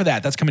an eye out for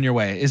that. That's coming your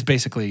way is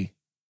basically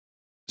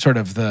sort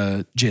of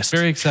the gist.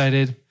 Very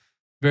excited.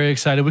 Very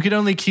excited. We could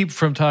only keep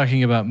from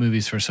talking about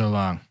movies for so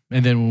long.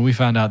 And then when we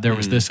found out there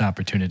was this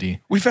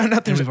opportunity, we found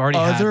out we've already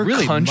had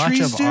really much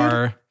of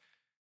dude.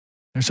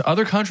 There's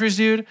other countries,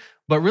 dude.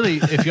 But really,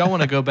 if y'all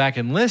want to go back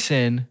and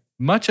listen,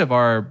 much of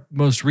our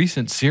most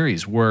recent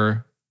series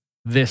were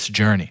this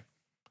journey.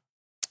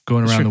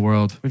 Going around the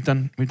world. We've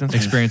done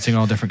experiencing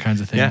all different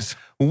kinds of things.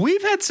 Yeah.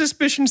 We've had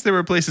suspicions there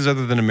were places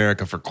other than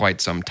America for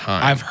quite some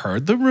time. I've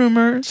heard the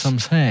rumors. Some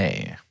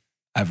say.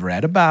 I've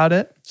read about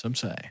it. Some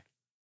say.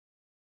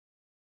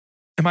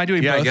 Am I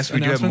doing both? I guess we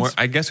do have more.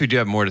 I guess we do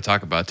have more to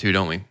talk about too,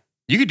 don't we?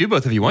 You could do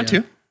both if you want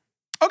to.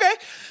 Okay.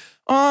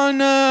 On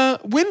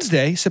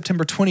Wednesday,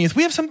 September 20th,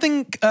 we have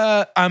something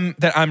that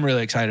I'm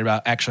really excited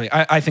about, actually.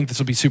 I think this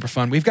will be super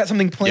fun. We've got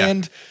something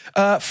planned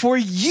for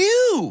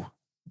you,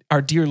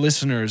 our dear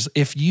listeners.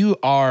 If you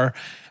are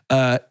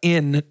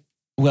only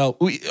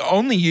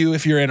you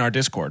if you're in our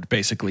Discord,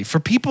 basically.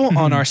 For people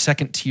on our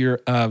second tier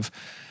of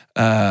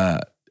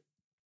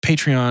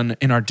Patreon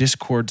in our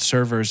Discord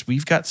servers,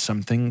 we've got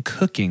something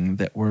cooking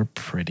that we're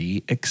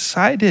pretty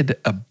excited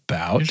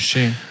about.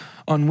 Interesting.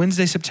 On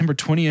Wednesday, September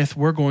 20th,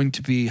 we're going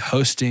to be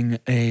hosting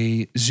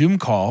a Zoom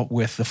call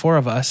with the four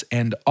of us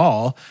and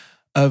all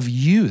of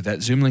you.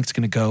 That Zoom link's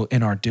going to go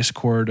in our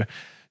Discord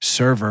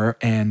server,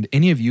 and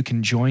any of you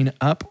can join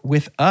up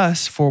with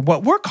us for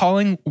what we're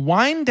calling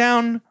Wind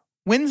Down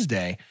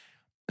Wednesday.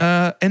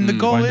 And the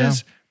goal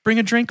is bring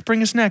a drink,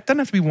 bring a snack. Doesn't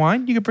have to be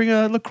wine. You could bring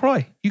a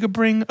LaCroix. You could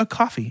bring a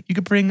coffee. You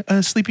could bring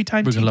a Sleepy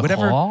Time tea.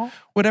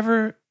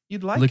 Whatever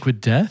you'd like.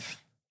 Liquid Death?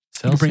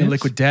 You can bring a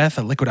Liquid Death,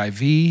 a Liquid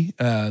IV,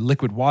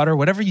 liquid water,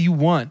 whatever you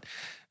want.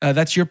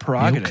 That's your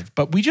prerogative. Milk.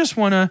 But we just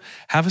want to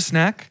have a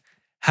snack,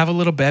 have a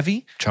little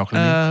bevy,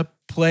 chocolate,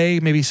 play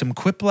maybe some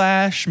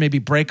Quiplash, maybe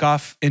break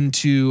off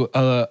into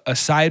a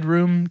side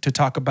room to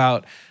talk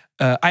about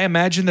I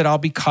imagine that I'll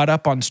be caught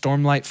up on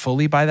Stormlight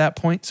fully by that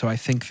point. So I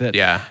think that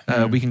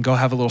we can go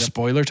have a little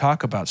spoiler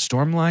talk about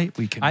Stormlight.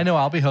 We can. I know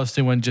I'll be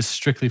hosting one just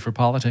strictly for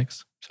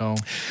politics. So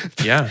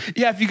Yeah.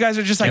 Yeah, if you guys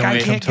are just like, Can't I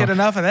wait. can't get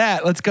enough of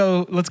that. Let's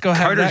go have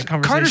that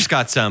conversation. Carter's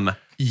got some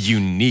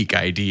unique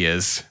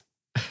ideas.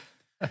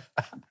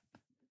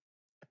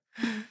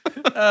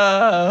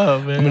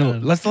 oh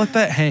man. Let's let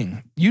that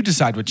hang. You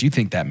decide what you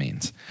think that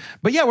means.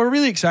 But yeah, we're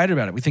really excited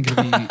about it. We think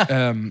it'll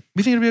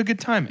be a good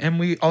time, and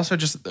we also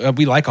just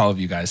we like all of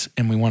you guys,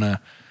 and we want to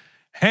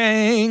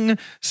hang.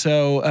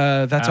 So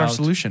that's our Out.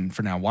 solution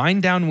for now.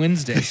 Wind Down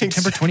Wednesday,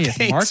 September 20th.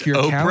 Thanks, Mark your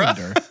Oprah.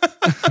 calendar.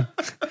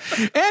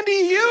 Andy,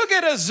 you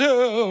get a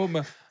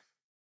Zoom.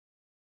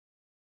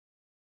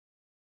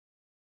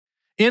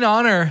 In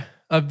honor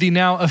of the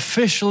now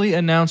officially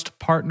announced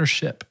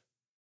partnership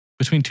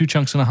between Two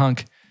Chunks and a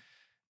Hunk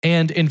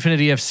and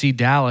Infinity FC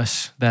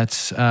Dallas,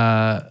 that's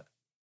our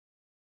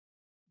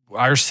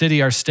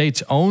city, our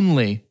state's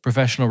only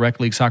professional rec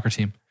league soccer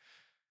team.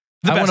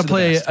 The I best want of to the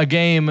play best. a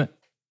game.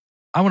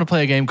 I want to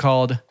play a game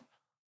called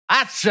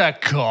That's a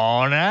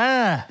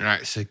Corner. All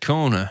right, so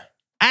Kona.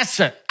 That's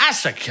a corner.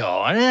 That's a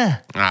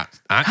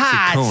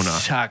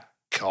That's a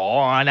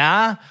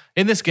corner.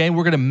 In this game,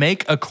 we're going to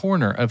make a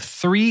corner of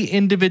 3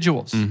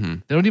 individuals. Mm-hmm.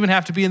 They don't even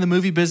have to be in the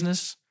movie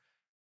business.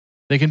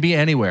 They can be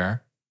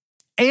anywhere.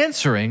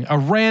 Answering a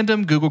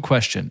random Google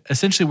question.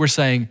 Essentially, we're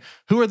saying,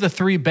 who are the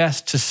 3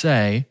 best to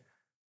say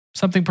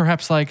something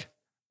perhaps like,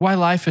 why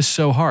life is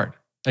so hard?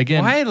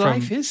 Again, Why from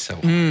life is so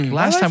hard.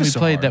 last life time we is so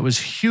played, hard. that was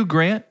Hugh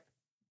Grant,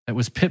 that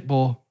was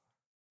Pitbull,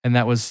 and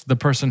that was the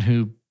person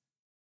who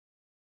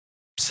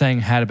sang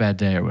Had a Bad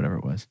Day or whatever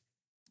it was.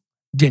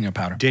 Daniel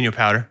Powder. Daniel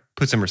Powder,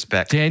 put some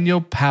respect. Daniel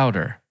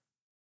Powder,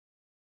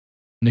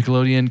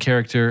 Nickelodeon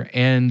character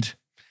and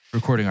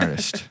recording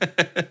artist.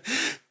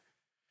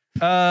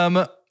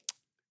 Daniel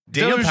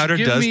Doge, Powder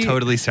give does me-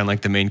 totally sound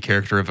like the main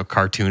character of a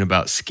cartoon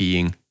about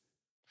skiing.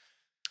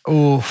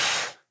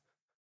 Oof.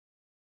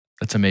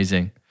 That's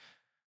amazing.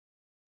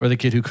 Or the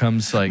kid who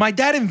comes like My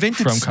dad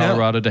invented from snow.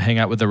 Colorado to hang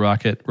out with the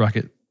rocket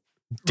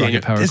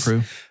power this-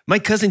 crew. My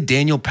cousin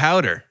Daniel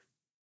Powder.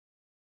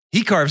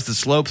 He carves the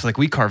slopes like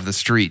we carve the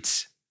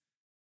streets.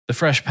 The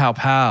fresh pow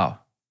pow.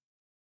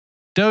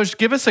 Doge,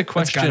 give us a gotta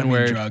question mean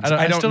where drugs.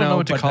 I I still don't know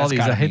what to but call that's these.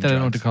 gotta I hate mean that I don't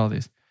know what to drugs. call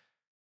these.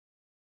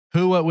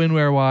 Who, what, when,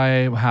 where,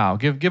 why, how?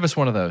 Give us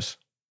one of those.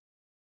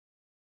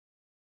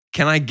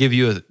 Can I give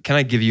you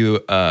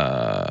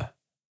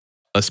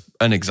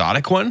an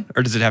exotic one,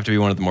 or does it have to be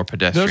one of the more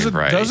pedestrian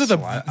varieties? Those are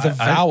the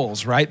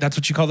vowels, right? That's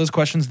what you call those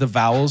questions, the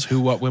vowels, who,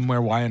 what, when,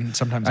 where, why, and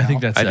sometimes I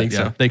think how. that's I it. think yeah.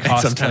 so. They And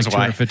cost sometimes like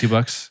why.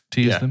 $250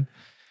 to use Yeah. them.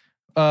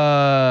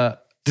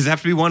 Does it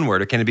have to be one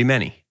word, or can it be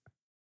many?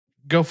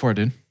 Go for it,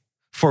 dude.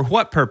 For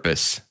what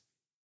purpose?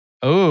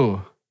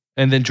 Oh,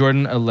 and then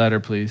Jordan, a letter,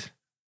 please.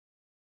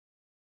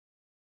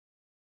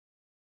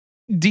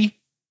 D.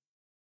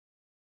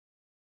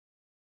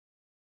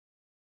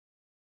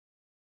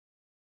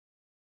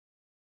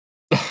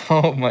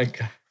 Oh my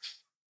god.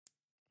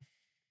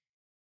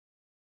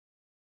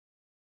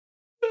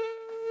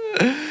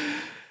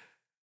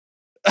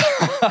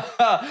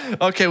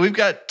 Okay, we've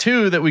got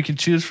 2 that we can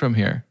choose from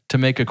here to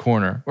make a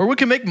corner. Or we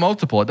can make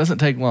multiple. It doesn't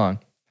take long.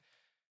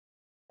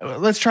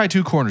 Let's try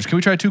 2 corners. Can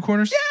we try 2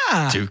 corners?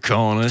 Yeah. 2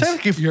 corners.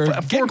 Technically, You're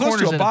 4 getting close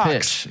corners to a in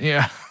box. pitch.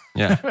 Yeah.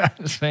 Yeah. I'm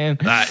just saying.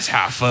 That's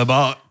half a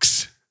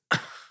box.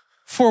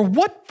 For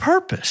what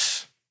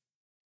purpose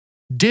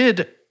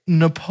did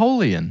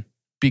Napoleon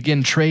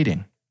begin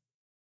trading?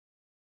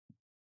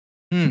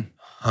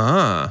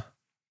 Huh.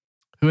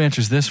 Who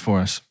answers this for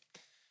us?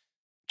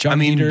 John I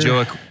mean,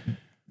 Heater.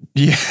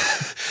 yeah.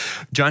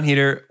 John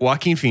Heater,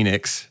 Joaquin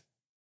Phoenix.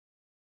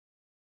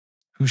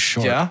 Who's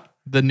short?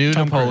 The new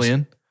Tom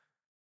Napoleon.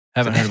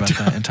 Haven't heard about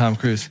that. And Tom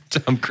Cruise.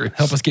 Tom Cruise.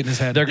 Help us get in his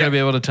head. They're going to be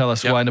able to tell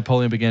us Yep. why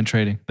Napoleon began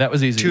trading. That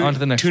was easy. On to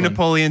the next 2 one.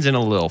 Napoleons and a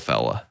little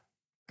fella.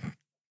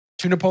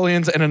 2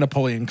 Napoleons and a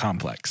Napoleon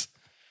complex.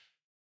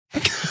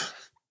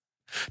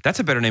 That's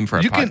a better name for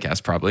a You can-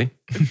 podcast, probably.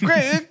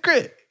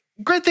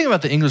 Great thing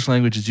about the English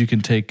language is you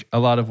can take a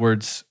lot of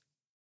words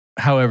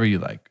however you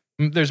like.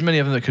 There's many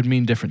of them that could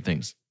mean different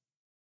things.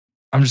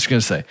 I'm just going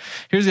to say.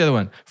 Here's the other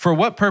one. For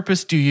what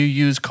purpose do you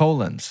use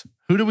colons?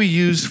 Who do we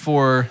use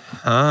for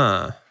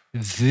Huh.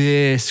 this?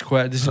 This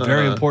is a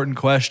very important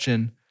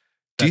question.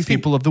 Do you that think-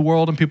 people of the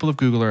world and people of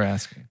Google are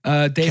asking?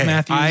 Dave Okay,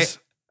 Matthews.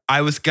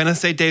 I was going to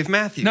say Dave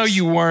Matthews. No,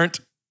 you weren't.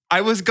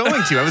 I was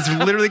going to. I was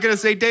literally going to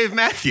say Dave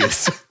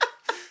Matthews.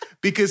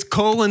 Because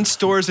colon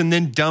stores and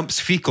then dumps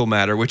fecal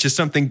matter, which is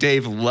something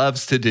Dave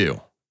loves to do.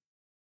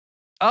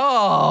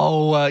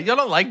 Oh, y'all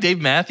don't like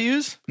Dave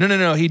Matthews?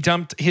 No. He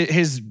dumped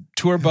his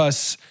tour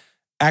bus,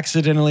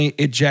 accidentally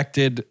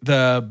ejected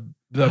the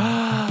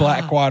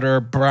black water,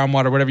 brown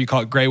water, whatever you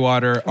call it, gray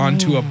water,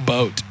 onto a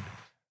boat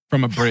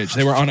from a bridge.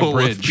 They were on a Full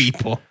of bridge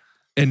people.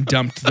 and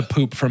dumped the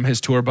poop from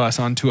his tour bus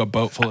onto a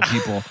boat full of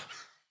people.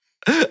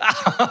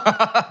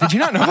 Did you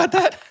not know about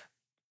that?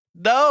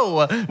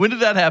 No. When did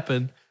that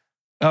happen?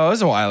 Oh, it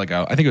was a while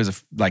ago. I think it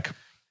was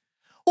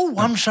Oh,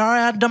 I'm sorry.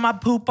 I done my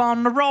poop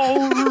on the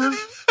road.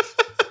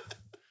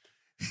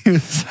 he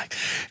was like,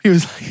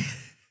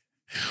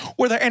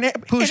 were there any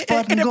Push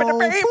button go.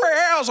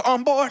 bells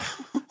on board?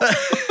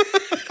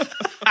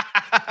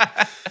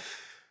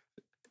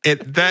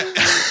 It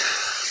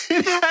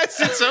has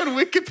its own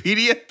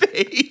Wikipedia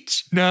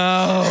page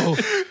No.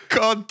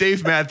 called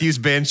Dave Matthews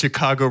Band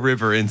Chicago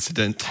River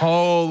Incident.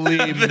 Holy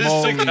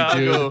moly,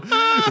 Chicago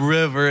dude.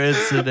 River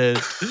incident.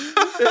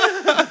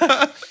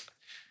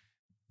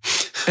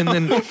 And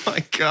then Oh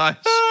my gosh.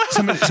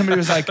 somebody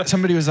was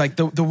like,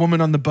 the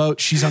woman on the boat,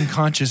 she's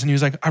unconscious. And he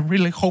was like, I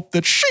really hope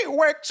that she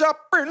wakes up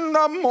in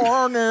the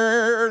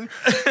morning.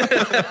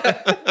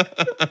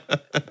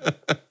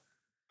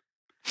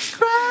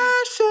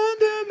 Crash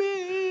into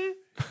me.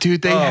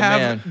 Dude, they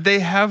man.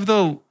 have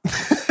the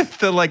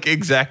the like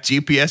exact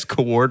GPS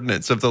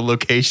coordinates of the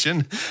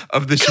location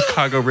of the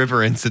Chicago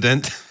River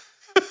incident.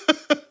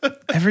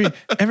 Every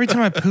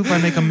time I poop, I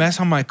make a mess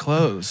on my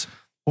clothes.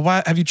 Well,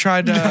 why have you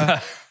tried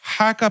to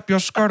hack up your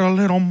skirt a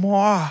little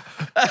more?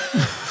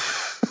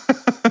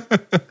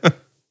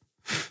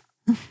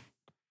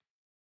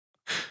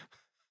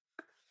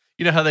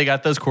 You know how they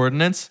got those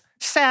coordinates?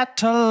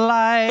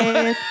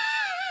 Satellite.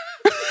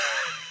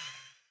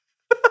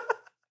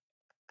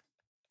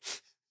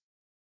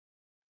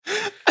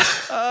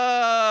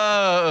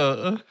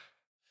 Oh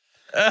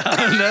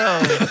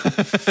no.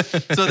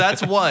 So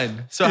that's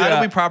one. So how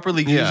do we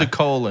properly use a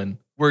colon?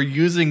 We're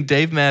using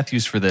Dave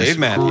Matthews for this. Dave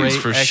Matthews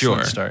for excellent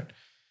sure. Start.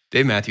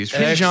 Dave Matthews.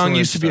 Kim Jong Excellent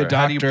used to be a start.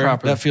 How do you doctor.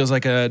 properly- That feels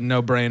like a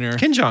no-brainer.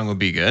 Kim Jong would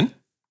be good.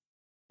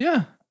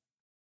 Yeah.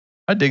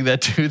 I dig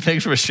that too.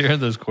 Thanks for sharing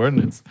those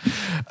coordinates.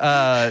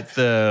 That's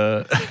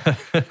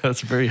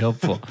very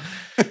helpful.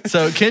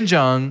 So Ken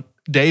Jeong,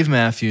 Dave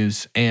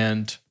Matthews,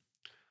 and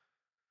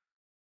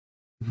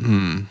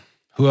Who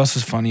else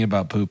is funny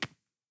about poop?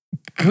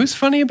 Who's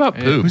funny about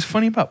poop? Who's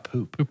funny about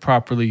poop? who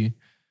properly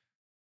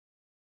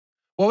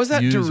What was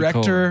that use a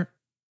director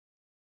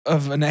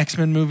of an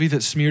X-Men movie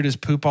that smeared his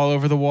poop all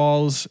over the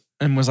walls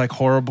and was like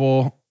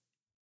horrible?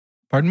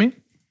 Pardon me?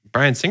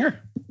 Bryan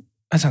Singer?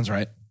 That sounds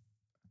right.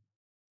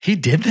 He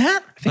did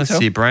that? Let's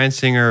see. Bryan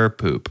Singer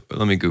poop.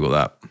 Let me Google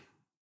that.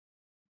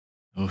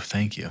 Oh,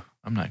 thank you.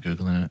 I'm not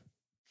Googling it.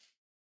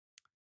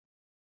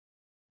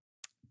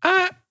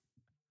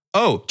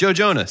 Joe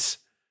Jonas.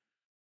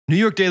 New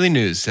York Daily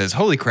News says,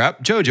 holy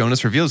crap, Joe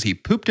Jonas reveals he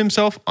pooped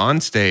himself on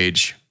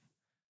stage.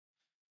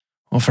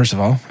 Well, first of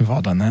all, we've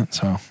all done that,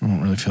 so I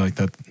don't really feel like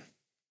that.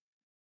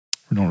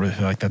 We don't really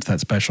feel like that's that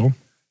special.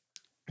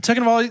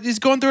 Second of all, he's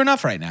going through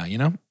enough right now, you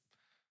know?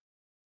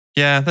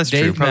 Yeah, that's true.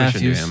 Dave Probably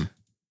shouldn't do Matthews. him.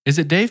 Is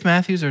it Dave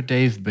Matthews or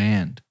Dave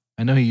Band?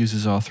 I know he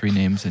uses all three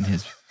names in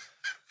his.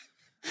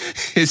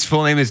 His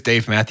full name is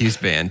Dave Matthews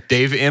Band.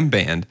 Dave M.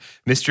 Band.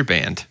 Mr.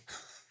 Band.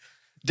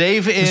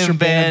 Dave M.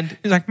 Band.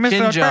 He's like, Mr. Kim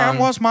Band Jong.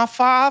 was my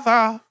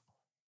father.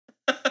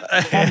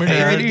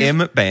 David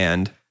M.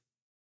 Band.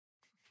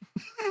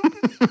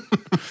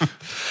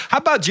 How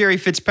about Jerry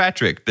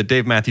Fitzpatrick, the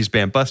Dave Matthews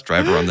Band bus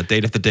driver on the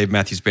date of the Dave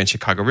Matthews Band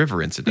Chicago River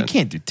We incident?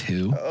 can't do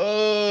two.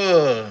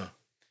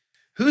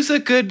 Who's a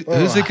good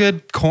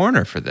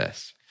corner for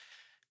this?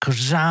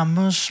 'Cause I'm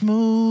a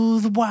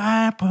smooth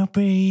wiper,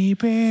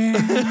 baby.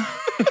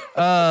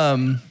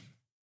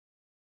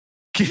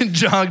 Ken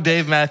Jong,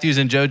 Dave Matthews,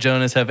 and Joe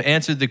Jonas have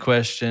answered the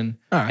question.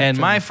 All right, and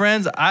fair my enough.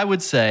 friends, I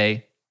would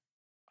say,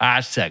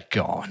 I said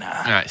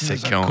Gona. All right,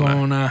 There's a Sakona.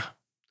 Kona.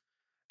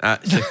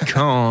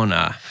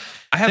 Sakona.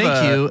 I have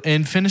Thank you,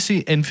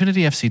 Infinity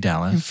FC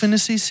Dallas.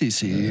 Infinity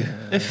CC.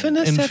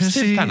 Infinity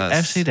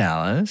FC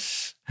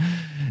Dallas,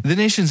 the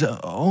nation's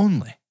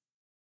only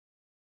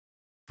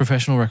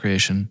professional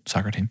recreation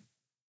soccer team.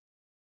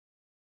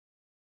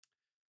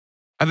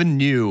 I have a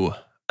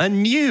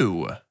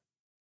new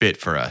bit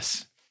for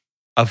us,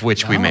 of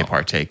which we may Oh.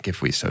 partake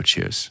if we so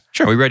choose.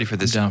 Sure. Are we ready for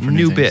this I'm down for new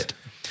new things. bit?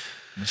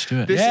 Let's do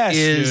it. This Yes,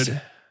 is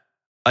dude.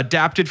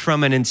 adapted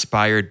from and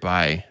inspired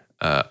by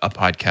a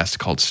podcast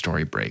called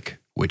Story Break,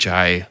 which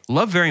I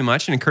love very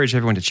much and encourage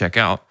everyone to check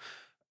out.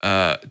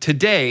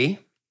 Today,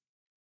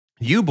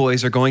 you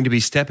boys are going to be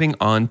stepping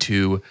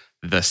onto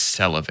the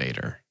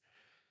Cellivator.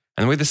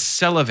 And the way the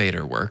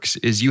Cellivator works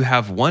is you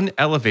have one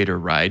elevator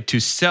ride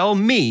to sell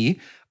me,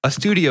 a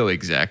studio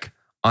exec,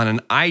 on an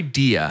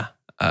idea.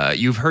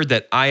 You've heard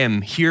that I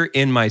am here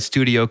in my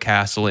studio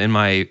castle, in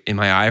my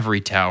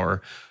ivory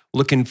tower,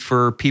 looking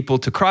for people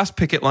to cross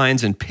picket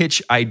lines and pitch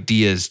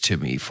ideas to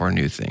me for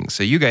new things.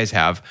 So you guys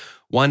have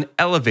one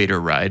elevator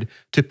ride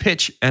to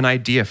pitch an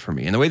idea for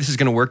me. And the way this is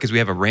going to work is we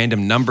have a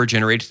random number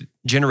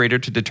generator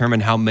to determine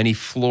how many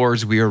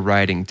floors we are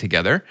riding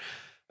together.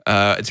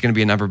 It's going to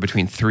be a number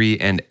between 3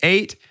 and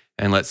 8.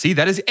 And let's see,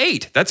 that is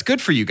 8. That's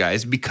good for you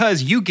guys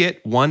because you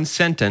get one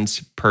sentence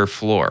per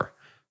floor.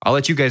 I'll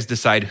let you guys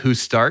decide who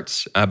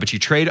starts, but you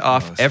trade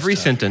off every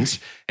sentence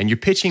and you're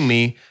pitching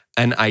me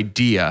an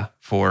idea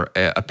for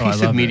a piece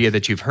of love media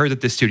this. that you've heard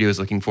that this studio is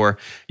looking for.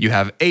 You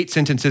have 8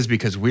 sentences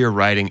because we are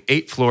riding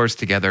 8 floors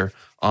together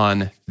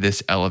on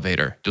this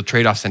elevator. You'll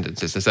trade off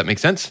sentences. Does that make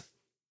sense?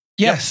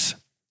 Yes.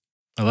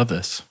 I love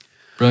this.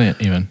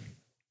 Brilliant, even.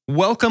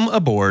 Welcome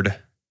aboard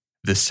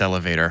this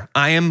elevator.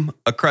 I am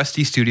a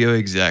crusty studio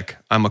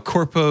exec. I'm a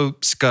corpo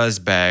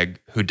scuzzbag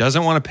who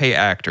doesn't want to pay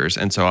actors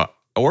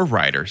or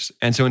writers.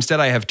 And so instead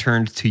I have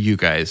turned to you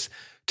guys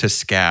to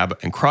scab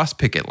and cross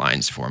picket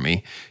lines for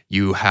me.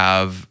 You've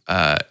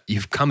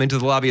come into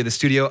the lobby of the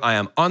studio. I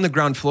am on the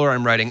ground floor.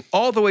 I'm writing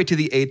all the way to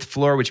the 8th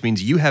floor, which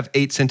means you have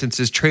 8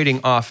 sentences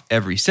trading off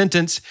every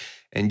sentence.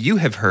 And you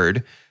have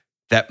heard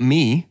that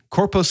me,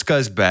 Corpo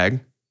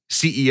Scuzzbag,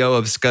 CEO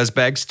of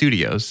Scuzzbag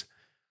Studios,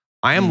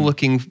 I am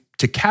looking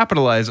to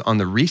capitalize on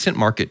the recent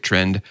market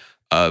trend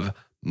of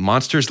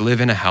monsters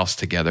live in a house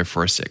together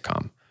for a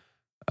sitcom.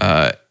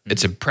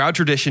 It's a proud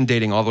tradition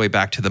dating all the way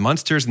back to the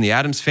Munsters and the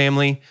Addams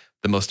Family.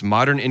 The most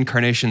modern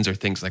incarnations are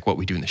things like What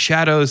We Do in the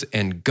Shadows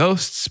and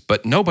Ghosts,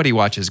 but nobody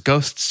watches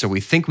Ghosts, so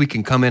we think we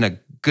can come in a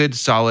good,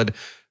 solid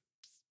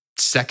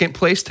second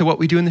place to What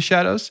We Do in the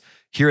Shadows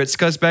here at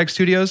Scuzzbag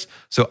Studios.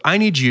 So I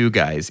need you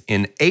guys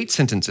in 8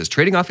 sentences,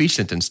 trading off each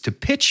sentence, to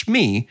pitch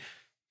me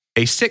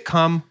a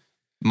sitcom,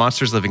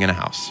 Monsters Living in a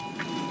House.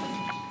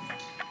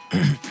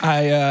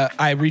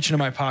 I reach into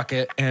my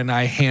pocket and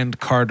I hand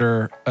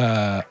Carter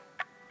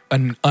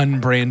an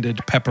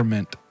unbranded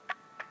peppermint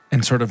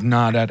and sort of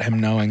nod at him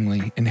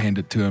knowingly and hand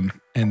it to him.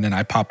 And then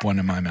I pop one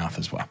in my mouth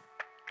as well.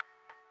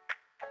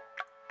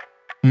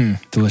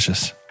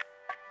 Delicious.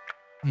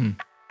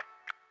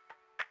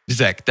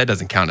 Zach, that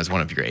doesn't count as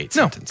one of your 8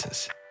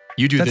 sentences.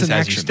 You do That's this an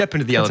as you action. step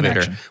into the That's an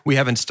elevator. action.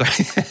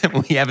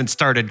 We haven't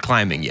started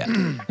climbing yet.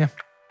 Yeah.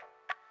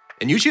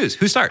 And you choose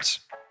who starts.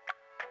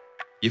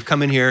 You've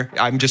come in here.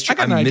 I'm I got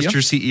an idea.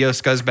 Mr. CEO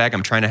Scuzzbag.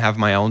 I'm trying to have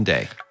my own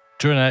day.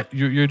 Jordan,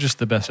 you're just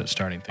the best at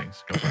starting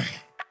things. Go for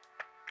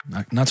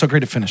it. Not so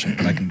great at finishing,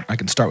 but I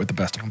can start with the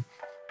best of them.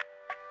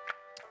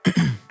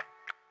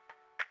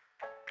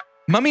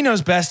 Mummy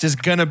Knows Best is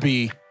gonna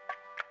be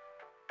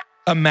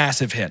a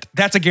massive hit.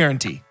 That's a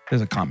guarantee.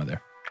 There's a comma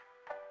there.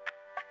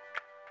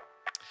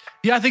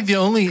 Yeah, I think the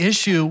only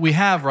issue we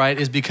have, right,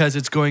 is because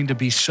it's going to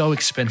be so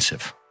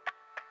expensive.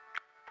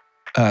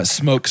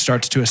 Smoke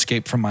starts to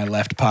escape from my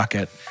left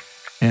pocket,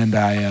 and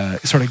I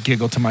sort of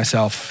giggle to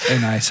myself,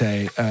 and I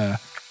say,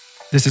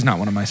 this is not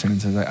one of my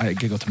sentences. I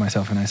giggle to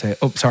myself, and I say,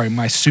 oh, sorry,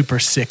 my super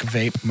sick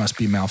vape must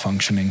be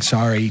malfunctioning.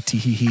 Sorry,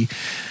 tee-hee-hee.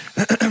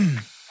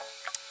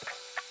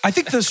 I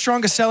think the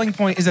strongest selling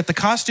point is that the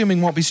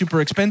costuming won't be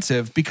super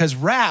expensive because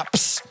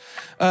wraps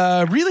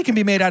really can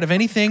be made out of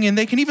anything, and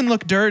they can even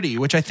look dirty,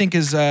 which I think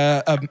is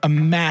a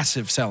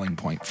massive selling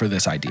point for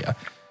this idea.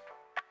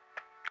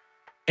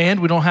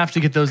 And we don't have to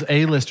get those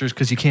A-listers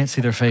because you can't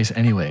see their face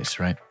anyways,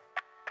 right?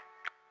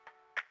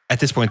 At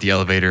this point, the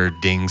elevator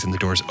dings and the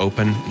doors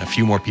open, and a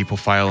few more people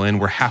file in.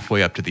 We're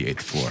halfway up to the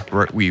 8th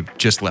floor. We've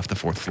just left the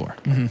 4th floor.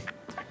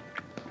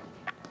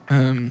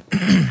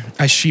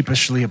 I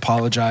sheepishly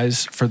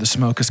apologize for the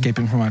smoke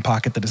escaping from my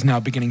pocket that is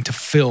now beginning to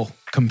fill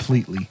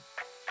completely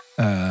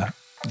the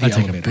Take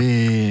elevator. a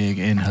big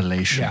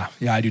inhalation.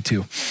 Yeah, I do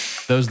too.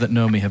 Those that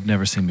know me have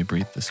never seen me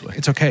breathe this way.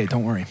 It's okay.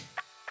 Don't worry.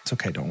 It's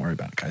okay. Don't worry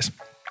about it, guys.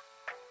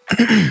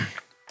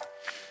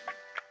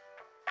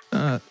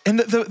 And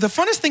the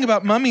funnest thing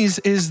about mummies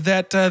is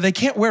that they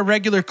can't wear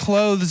regular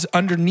clothes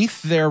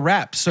underneath their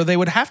wraps, so they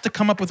would have to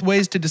come up with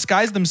ways to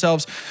disguise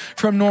themselves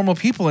from normal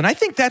people. And I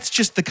think that's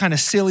just the kind of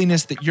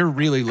silliness that you're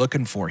really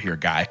looking for here,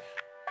 guy.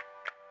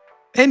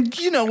 And,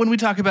 you know, when we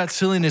talk about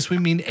silliness, we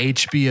mean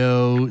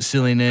HBO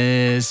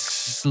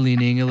silliness,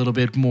 leaning a little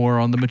bit more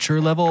on the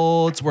mature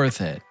level. It's worth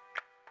it.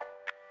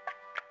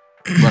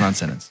 Run on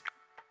sentence.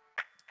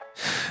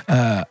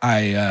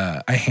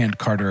 I hand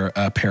Carter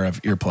a pair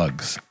of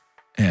earplugs,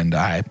 and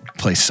I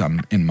place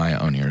some in my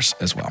own ears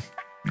as well.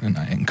 And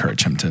I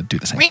encourage him to do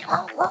the same.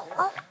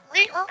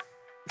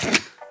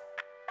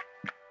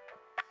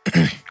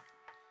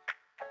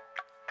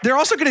 They're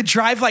also going to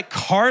drive like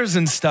cars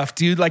and stuff,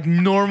 dude, like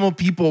normal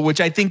people, which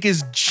I think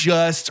is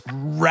just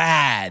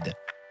rad.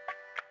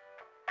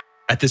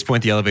 At this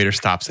point, the elevator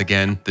stops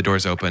again. The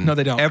doors open. No,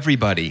 they don't.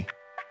 Everybody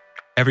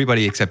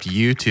except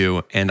you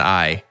two and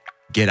I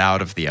get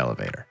out of the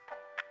elevator.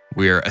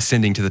 We're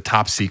ascending to the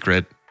top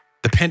secret,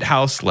 the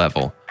penthouse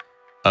level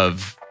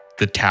of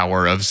the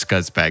tower of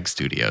Scuzzbag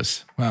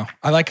Studios. Wow.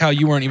 I like how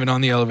you weren't even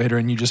on the elevator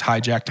and you just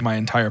hijacked my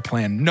entire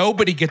plan.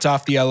 Nobody gets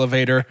off the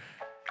elevator.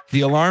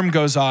 The alarm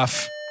goes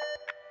off.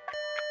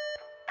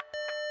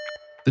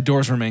 The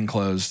doors remain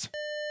closed.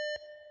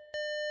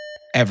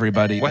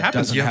 Everybody What that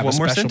happens? doesn't You have have one a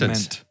more special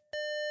sentence. mint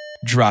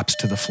drops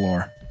to the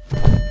floor.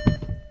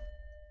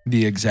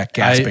 The exec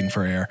gasping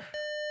for air.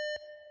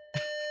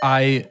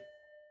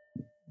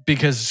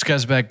 Because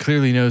Scuzzbag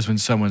clearly knows when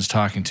someone's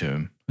talking to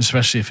him,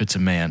 especially if it's a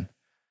man,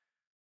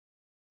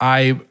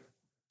 I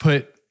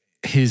put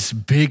his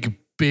big,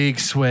 big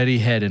sweaty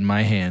head in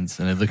my hands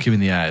and I look him in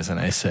the eyes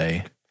and I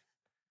say,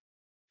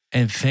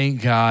 and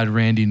thank God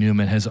Randy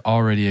Newman has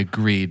already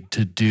agreed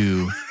to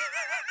do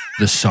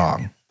the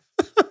song.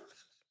 And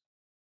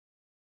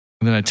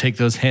then I take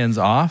those hands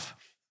off,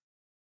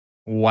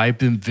 wipe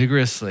them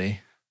vigorously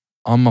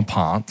on my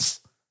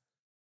pants,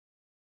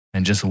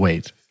 and just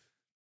wait.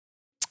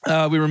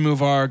 We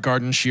remove our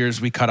garden shears.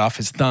 We cut off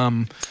his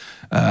thumb.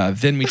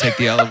 Then we take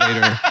the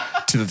elevator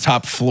to the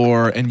top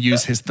floor and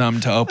use his thumb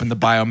to open the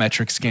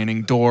biometric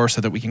scanning door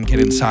so that we can get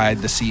inside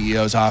the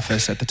CEO's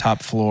office at the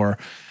top floor.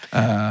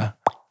 And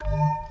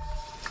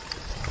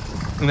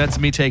that's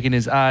me taking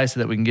his eye so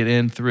that we can get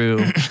in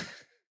through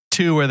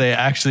to where they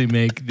actually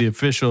make the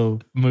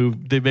official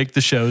move. They make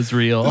the shows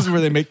real. This is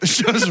where they make the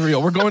shows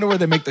real. We're going to where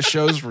they make the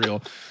shows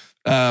real.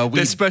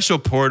 The special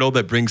portal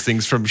that brings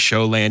things from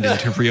show land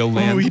into real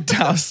land. We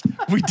douse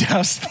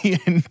the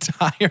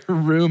entire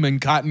room in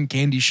cotton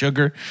candy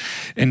sugar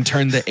and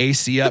turn the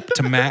AC up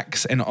to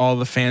max and all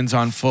the fans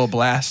on full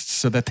blast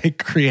so that they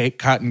create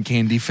cotton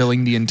candy,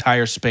 filling the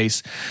entire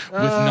space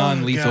with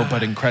non-lethal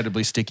but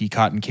incredibly sticky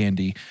cotton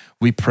candy.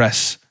 We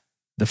press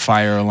the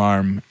fire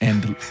alarm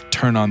and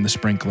turn on the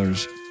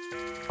sprinklers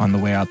on the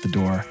way out the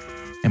door.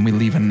 And we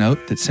leave a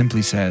note that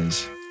simply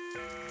says,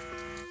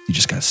 "You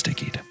just got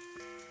stickied."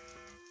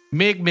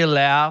 Make me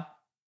laugh,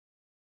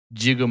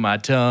 jiggle my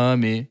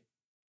tummy.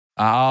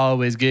 I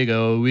always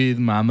giggle with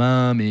my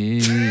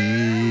mommy.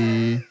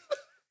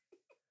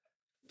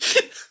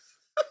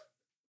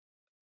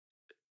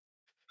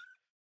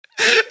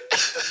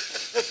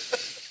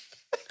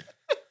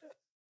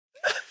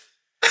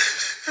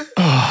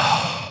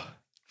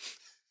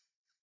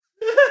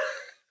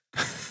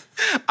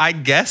 I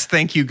guess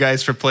thank you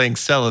guys for playing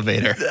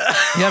Salivator.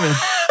 Yeah, man.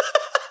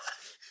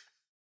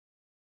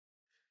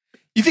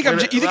 You think I'm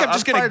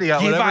just going to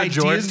give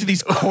ideas to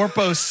these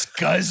corpo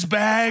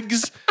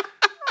scuzzbags?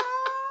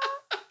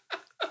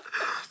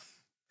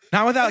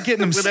 Not without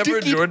getting them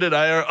Whenever sticky. Jordan and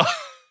I are...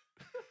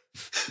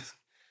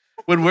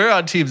 when we're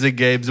on teams and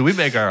games, we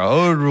make our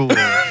own rules.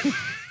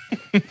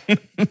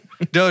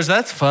 Doge,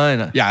 that's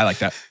fun. Yeah, I like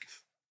that.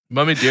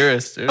 Mummy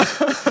dearest, dude.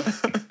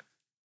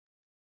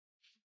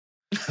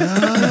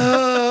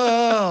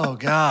 Oh,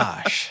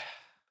 gosh.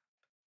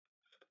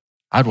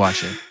 I'd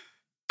watch it.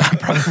 I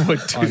probably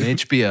would too. On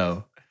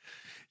HBO.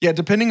 Yeah,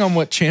 depending on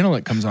what channel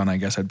it comes on, I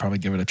guess I'd probably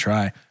give it a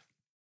try.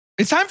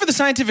 It's time for the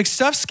scientific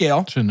stuff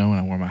scale. Should have known when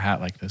I wore my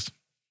hat like this.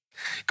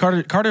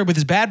 Carter with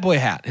his bad boy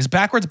hat, his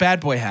backwards bad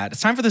boy hat.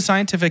 It's time for the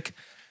scientific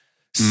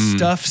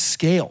stuff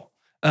scale.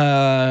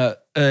 I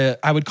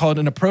would call it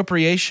an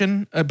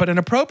appropriation, but an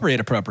appropriate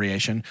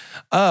appropriation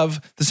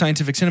of the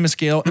scientific cinema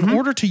scale in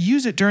order to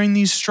use it during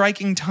these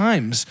striking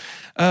times.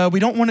 We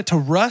don't want it to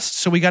rust,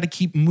 so we got to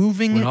keep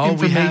moving When all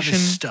information we have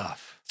is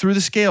stuff. through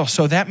the scale.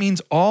 So that means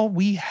all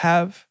we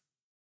have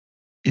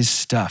is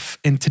stuff.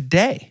 And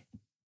today,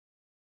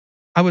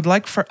 I would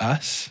like for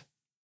us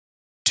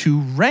to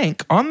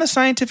rank on the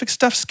scientific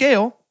stuff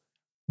scale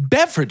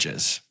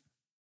beverages.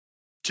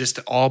 Just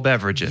all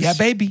beverages. Yeah,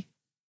 baby.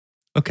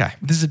 Okay.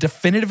 This is a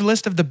definitive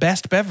list of the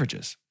best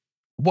beverages.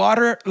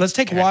 Water, let's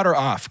take water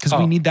off because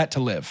we need that to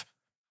live.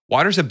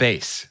 Water's a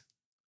base.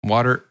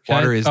 Water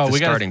is the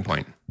starting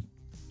point.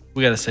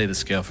 We got to say the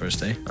scale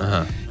first, eh?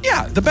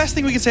 Yeah, the best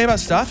thing we can say about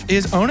stuff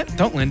is own it,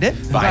 don't lend it,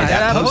 buy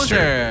that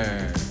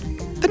poster.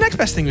 The next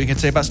best thing we can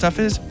say about stuff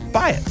is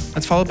buy it.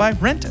 That's followed by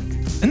rent it.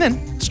 And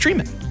then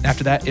stream it.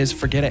 After that is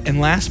forget it. And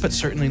last but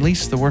certainly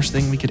least, the worst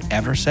thing we could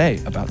ever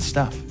say about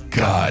stuff.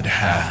 God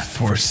hath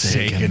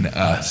forsaken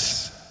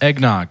us.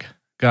 Eggnog.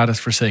 God has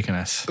forsaken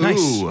us. Nice.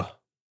 Ooh.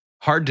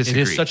 Hard It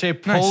disagree. is such a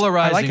Nice. I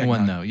polarizing like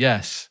one, eggnog. though.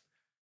 Yes.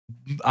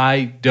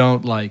 I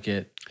don't like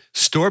it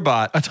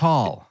Store-bought. at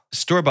all.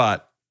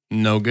 Store-bought,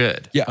 no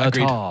good. Yeah, At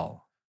agreed.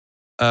 all.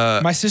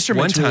 My sister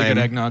makes one really good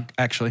time- eggnog,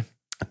 actually.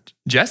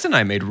 Jess and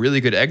I made really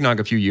good eggnog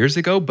a few years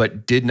ago,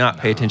 but did not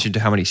pay attention to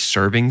how many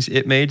servings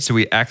it made. So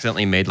we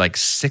accidentally made like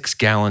 6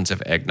 gallons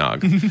of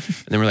eggnog. And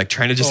then we're like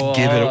trying to just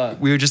give it.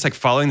 We were just like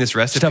following this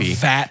Just recipe. a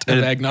vat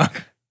of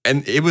eggnog.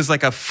 And it was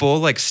like a full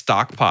like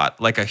stock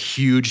pot, like a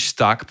huge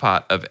stock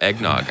pot of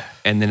eggnog.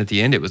 And then at the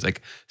end, it was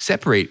like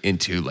separate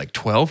into like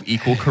 12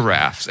 equal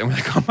carafes. And we're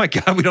like, oh my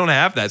God, we don't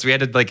have that. So we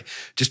had to like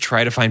just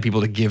try to find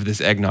people to give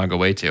this eggnog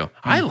away to.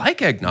 I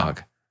like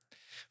eggnog.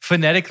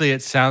 Phonetically,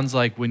 it sounds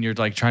like when you're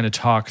like trying to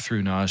talk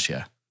through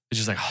nausea. It's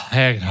just like,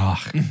 eggnog.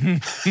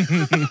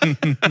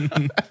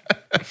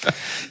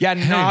 Yeah,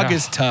 nog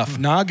is tough.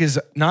 Nog is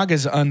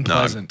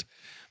unpleasant.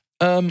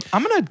 I'm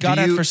gonna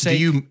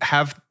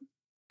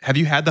Have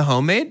you had the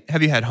homemade?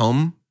 Have you had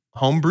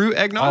homebrew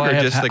eggnog all Oh, or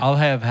I just have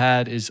like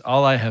had is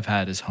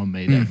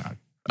homemade eggnog.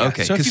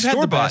 okay? So if Because you've had the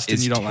store-bought best and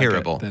is you don't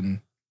terrible. like it,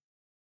 then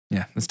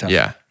yeah, that's tough.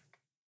 Yeah.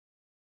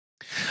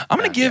 I'm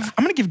gonna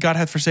give God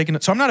Hath Forsaken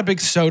It. So I'm not a big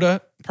soda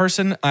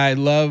person. I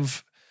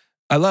love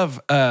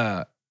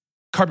carbonation.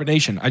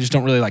 I just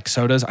don't really like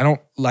sodas. I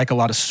don't like a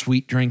lot of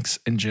sweet drinks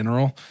in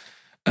general.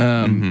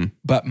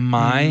 But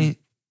my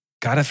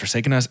God Hath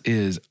Forsaken Us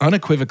is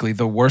unequivocally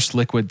the worst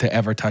liquid to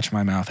ever touch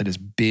my mouth. It is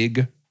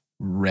Big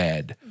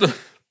Red.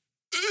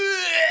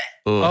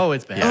 Oh,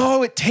 it's bad.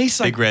 Oh, it tastes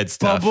like Big Red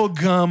stuff. bubble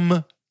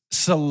gum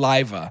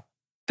saliva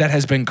that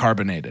has been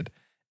carbonated.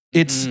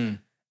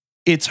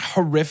 It's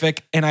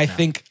horrific, and I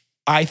think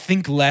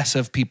less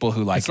of people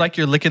who like It's it. like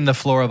you're licking the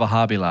floor of a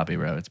Hobby Lobby,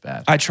 bro. It's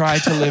bad. I try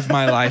to live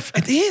my life.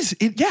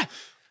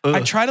 I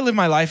try to live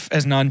my life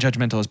as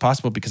non-judgmental as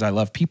possible because I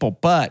love people.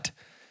 But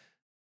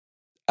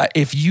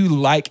if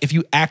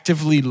you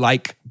actively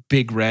like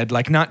Big Red,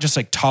 like not just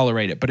like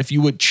tolerate it, but if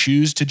you would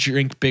choose to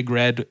drink Big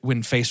Red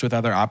when faced with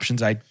other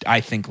options,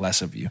 I think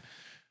less of you.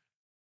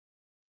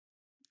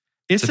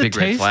 It's a big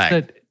red taste flag.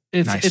 that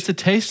Nice. it's a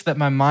taste that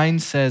my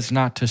mind says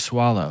not to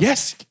swallow.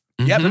 Yes.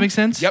 Does Yep. that make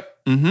sense? Yep.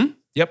 Mm-hmm.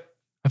 Yep.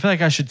 I feel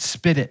like I should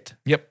spit it.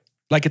 Yep.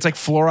 Like it's like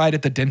fluoride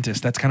at the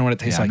dentist. That's kind of what it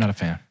tastes Yeah, I'm like. not a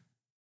fan.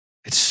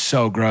 It's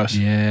so gross.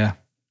 Yeah.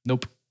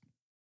 Nope.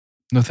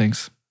 No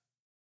thanks.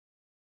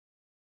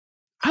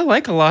 I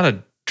like a lot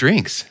of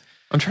drinks.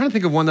 I'm trying to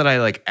think of one that I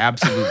like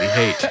absolutely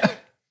hate.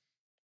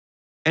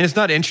 And it's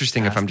not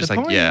interesting if That's I'm just the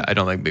like, point. yeah, I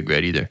don't like Big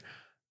Red either.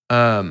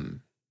 Unless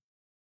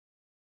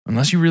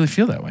you really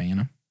feel that way, you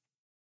know?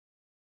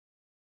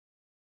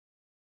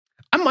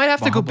 I might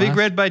have to go Baja Big Blast?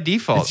 Red by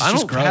default. It's I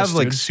just don't gross, have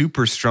like dude.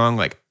 super strong,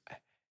 like,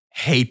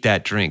 hate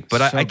that drink,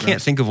 but So I can't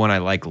gross. think of one I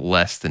like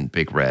less than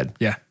Big Red.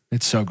 Yeah.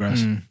 It's so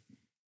gross. Mm.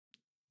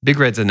 Big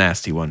Red's a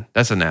nasty one.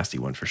 That's a nasty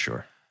one for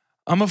sure.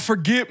 I'm going to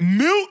forget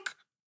milk.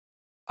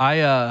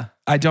 I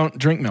don't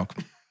drink milk.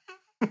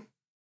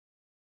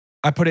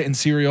 I put it in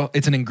cereal.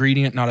 It's an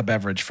ingredient, not a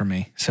beverage for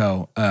me.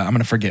 So I'm going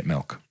to forget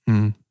milk.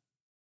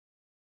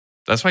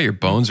 That's why your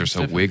bones are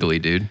so Different. wiggly,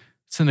 dude.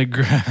 it's an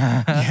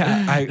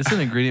it's an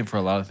ingredient for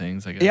a lot of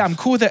things, I guess. Yeah, I'm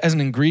cool with it as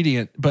an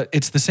ingredient, but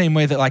it's the same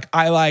way that like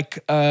I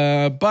like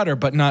butter,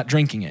 but not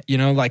drinking it. You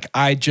know, like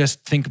I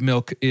just think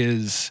milk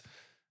is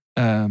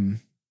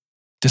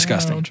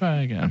disgusting. I'll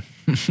try again.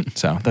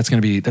 So that's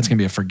gonna be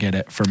a forget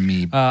it for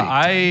me. big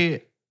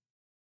time.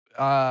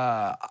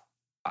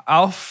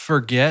 I'll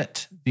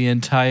forget the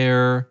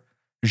entire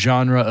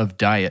genre of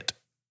diet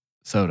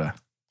soda.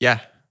 Yeah.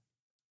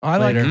 I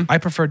later. I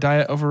prefer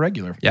diet over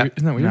regular. Yeah.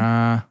 Isn't that weird?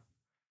 Nah.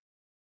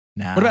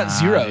 What about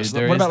zeros?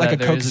 Dude, What about there like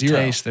a is Coke there is Zero?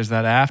 taste. There's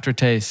that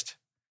aftertaste.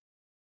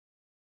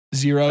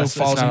 Zero That's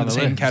falls not into on the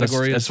same list.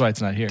 category That's as why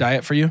it's not here.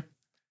 diet for you.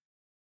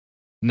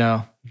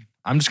 No,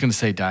 I'm just gonna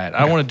say diet. I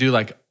don't want to do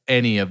like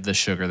any of the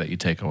sugar that you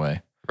take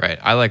away, Right.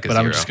 I like a but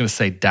zero. I'm just gonna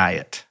say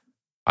diet.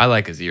 I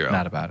like a zero,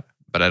 Not about it.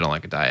 but I don't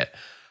like a diet.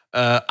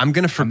 I'm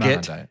going to I'm not on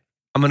forget. diet.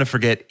 I'm going to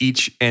forget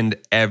each and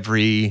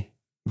every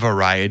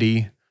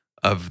variety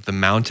of the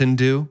Mountain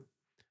Dew.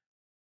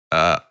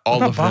 All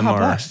about of them Baja are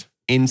Blast?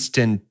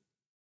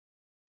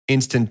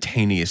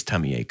 instantaneous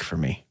tummy ache for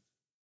me.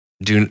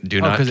 Do Oh,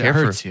 not because it care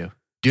hurts for. you.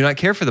 Do not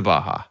care for the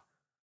Baja.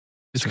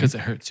 It's because it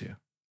hurts you.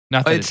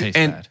 Not that it tastes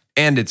bad.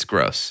 And it's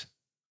gross.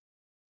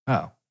 Oh,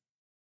 well,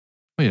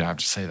 you don't have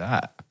to say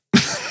that.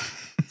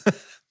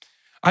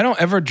 I don't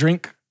ever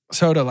drink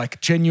soda, like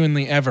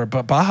genuinely ever,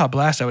 but Baja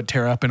Blast I would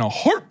tear up in a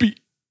heartbeat.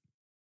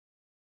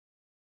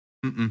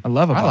 Mm-mm. I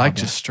love a I Baja like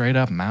Blast. just straight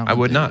up Mountain I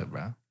would Dew, not.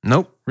 bro.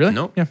 Nope. Really?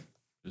 Nope. Yeah.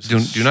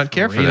 Just Do not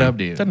care for straight them. up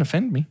Dew. It doesn't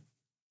offend me.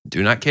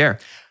 Do not care.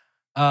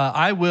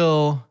 I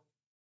will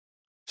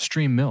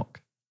stream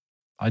milk.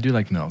 I do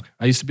like milk.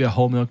 I used to be a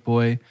whole milk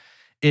boy.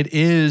 It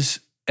is,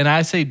 and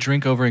I say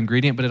drink over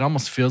ingredient, but it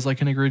almost feels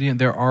like an ingredient.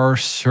 There are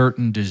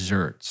certain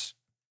desserts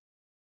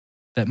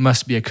that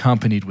must be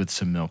accompanied with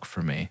some milk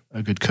for me.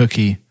 A good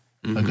cookie,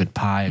 a Mhm. good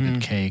pie, a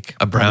good cake,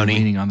 A brownie. probably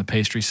leaning on the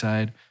pastry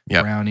side,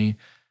 Yep. brownie.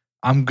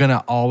 I'm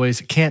gonna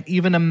always can't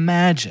even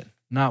imagine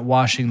not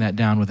washing that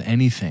down with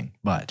anything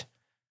but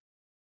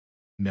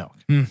milk.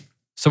 Hmm.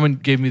 Someone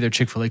gave me their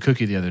Chick-fil-A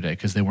cookie the other day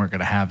because they weren't going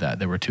to have that.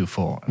 They were too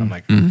full. And I'm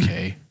like, Mhm.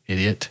 okay,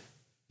 idiot,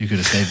 you could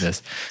have saved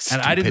this.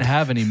 And I didn't Stupid.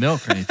 have any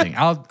milk or anything.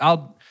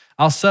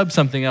 I'll sub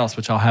something else,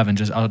 which I'll have in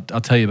just I'll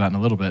tell you about in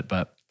a little bit.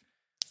 But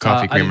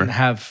Coffee I creamer. didn't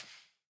have.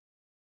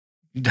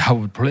 I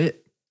would put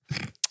it.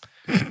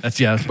 That's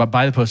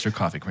buy the poster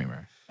coffee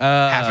creamer.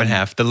 Half and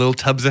half. The little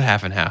tubs of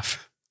half and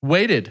half.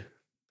 Waited.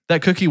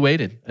 That cookie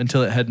waited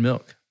until it had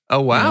milk. Oh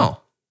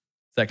wow.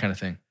 That kind of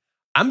thing.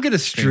 I'm gonna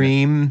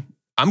stream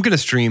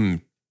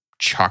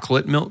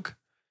chocolate milk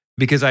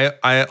because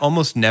I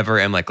almost never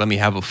am like, let me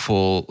have a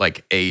full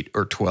like 8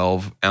 or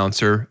 12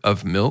 ouncer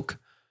of milk.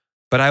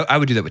 But I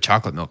would do that with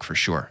chocolate milk for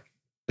sure.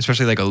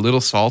 Especially like a little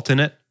salt in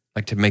it,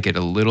 like to make it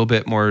a little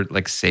bit more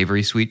like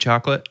savory sweet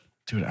chocolate.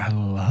 Dude, I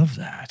love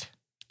that.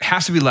 It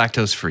has to be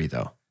lactose free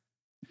though.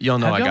 Y'all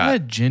know Have I y'all got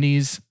had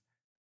Jenny's?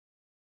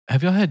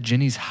 Have y'all had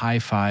Jenny's High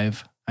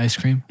Five ice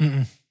cream?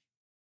 Mm-mm.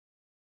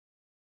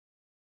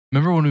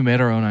 Remember when we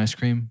made our own ice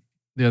cream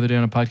the other day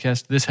on a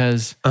podcast? This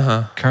has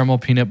uh-huh. caramel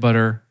peanut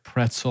butter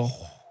pretzel.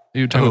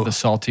 You were talking Oh. about the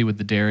salty with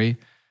the dairy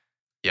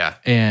Yeah.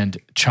 and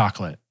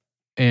chocolate.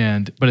 But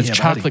it's Yeah, buddy.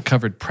 chocolate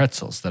covered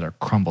pretzels that are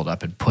crumbled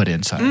up and put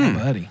inside. Mm.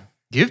 Buddy.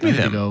 Give me I need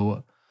to them.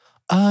 go,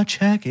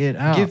 check it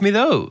out. Give me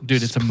those.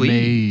 Dude, it's please.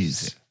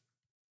 amazing.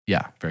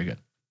 Yeah, very good.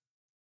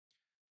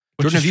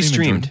 What Jordan, have you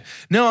streaming, streamed?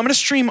 No, I'm gonna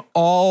stream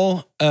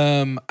all.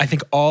 I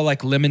think all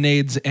like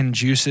lemonades and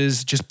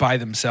juices just by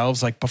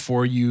themselves. Like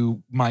before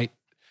you might,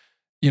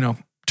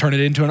 turn it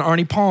into an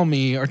Arnie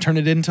Palmy or turn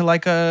it into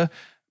like a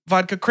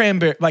vodka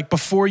cranberry. Like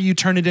before you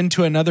turn it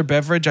into another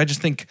beverage, I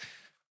just think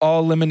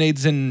all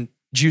lemonades and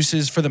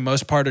juices for the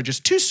most part are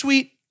just too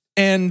sweet.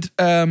 And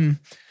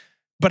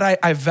but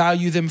I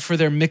value them for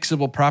their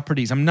mixable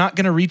properties. I'm not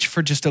gonna reach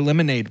for just a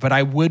lemonade, but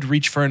I would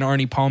reach for an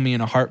Arnie Palmy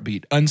in a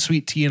heartbeat.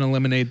 Unsweet tea and a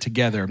lemonade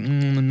together.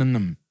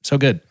 So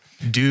good.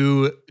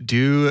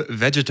 Do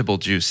vegetable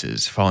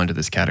juices fall into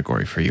this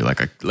category for you, like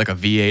a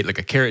V8, like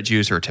a carrot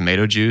juice or a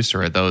tomato juice,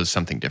 or are those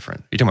something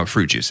different? You're talking about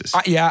fruit juices.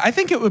 Yeah, I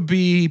think it would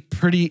be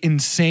pretty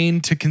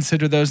insane to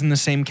consider those in the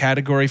same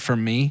category for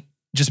me,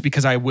 just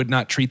because I would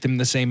not treat them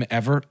the same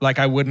ever. Like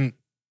I wouldn't,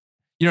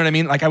 you know what I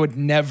mean? Like I would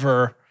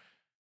never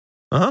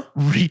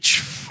reach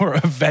for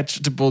a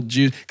vegetable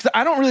juice because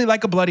I don't really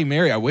like a Bloody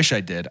Mary. I wish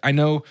I did. I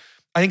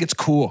think it's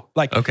cool.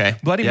 Like,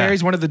 Bloody Mary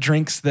is one of the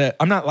drinks that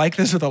I'm not like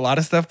this with a lot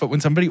of stuff, but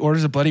when somebody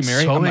orders a Bloody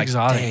Mary, So I'm like,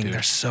 exotic, dang, dude.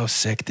 they're so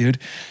sick, dude.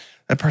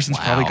 That person's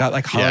probably got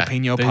like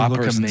jalapeno They look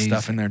poppers and amazing.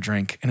 stuff in their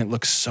drink, and it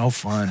looks so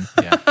fun.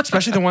 Yeah.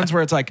 Especially the ones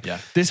where it's like,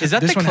 this Is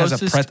that the one has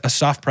closest- a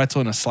soft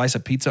pretzel and a slice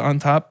of pizza on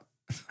top.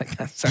 Like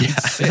that sounds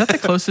sick. Is that the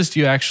closest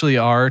you actually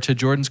are to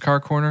Jordan's car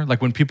corner?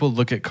 Like when people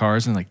look at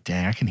cars and like,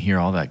 dang, I can hear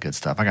all that good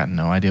stuff. I got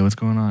no idea what's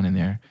going on in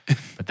there,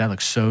 but that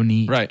looks so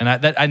neat. Right. And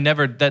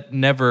that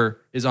never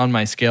is on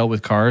my scale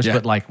with cars, Yeah.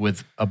 but like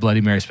with a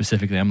Bloody Mary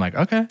specifically, I'm like,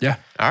 okay, Yeah.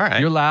 All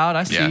right. you're loud.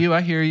 I see you. I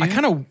hear you. I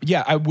kind of,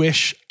 I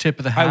wish, Tip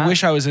of the hat. I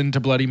wish I was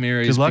into Bloody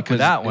Marys. Good luck with because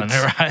that one,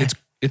 it's- right?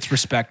 It's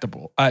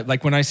respectable.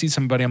 Like when I see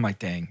somebody, I'm like,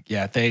 dang,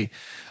 I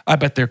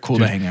bet they're cool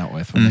to hang out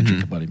with when they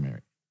drink a Bloody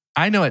Mary.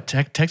 I know at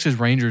Texas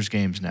Rangers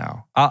games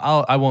now,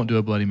 I won't do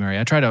a Bloody Mary.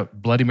 I tried a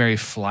Bloody Mary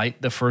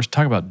flight the first.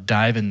 Talk about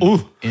diving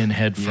in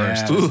head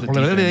first. that's the deep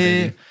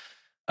end,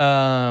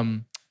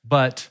 baby.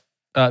 But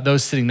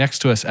those sitting next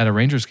to us at a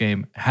Rangers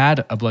game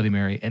had a Bloody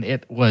Mary, and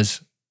it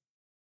was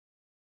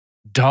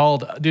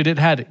dulled. Dude, it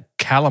had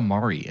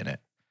calamari in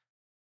it.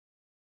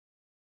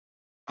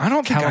 I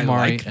don't think I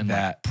Calamari like and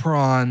that. like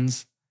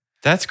prawns.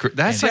 That's And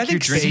like I you're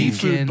think drinking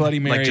seafood Bloody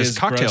Mary like just is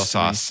cocktail gross to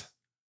me. sauce.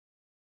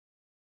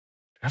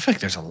 I feel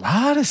like there's a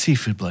lot of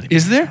seafood Bloody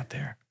Is Marys there? out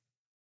there.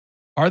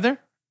 Are there?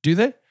 Do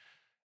they?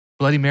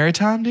 Bloody Mary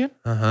time, dude?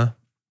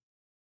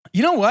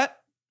 You know what?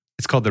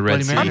 It's called the Red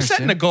Bloody Sea. Mary. I'm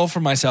setting a goal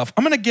for myself.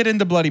 I'm going to get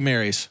into Bloody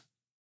Marys.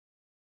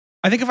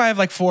 I think if I have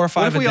like 4 or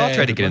 5 What if we a day, all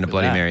tried to get into with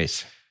Bloody that.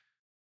 Marys?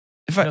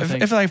 if I No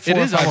thanks. if I have 4 It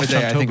or is 5 a almost day,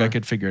 I think I October.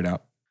 could figure it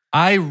out.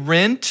 I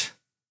rent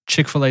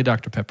Chick-fil-A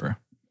Dr. Pepper.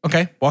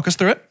 Okay, walk us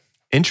through it.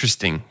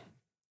 Interesting.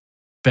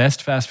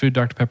 Best fast food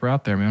Dr. Pepper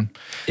out there, man.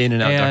 In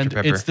and out And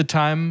Dr. Pepper. it's the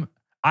time.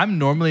 I'm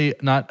normally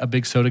not a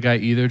big soda guy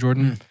either,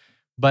 Jordan,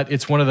 but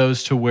it's one of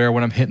those to where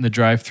when I'm hitting the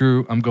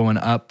drive-through, I'm going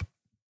up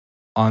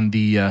on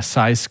the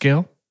size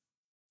scale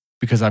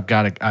because I've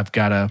got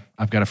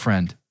a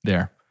friend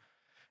there,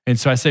 and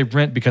so I say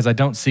rent because I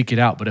don't seek it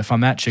out. But if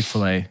I'm at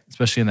Chick-fil-A,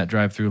 especially in that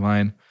drive-through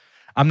line,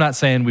 I'm not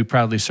saying we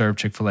proudly serve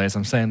Chick-fil-A's.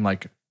 I'm saying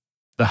like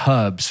the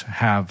hubs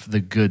have the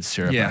good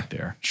syrup out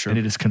there, sure. and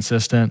it is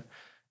consistent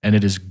and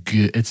it is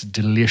good. It's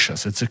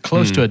delicious. It's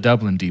close to a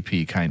Dublin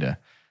DP kind of.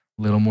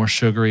 A little more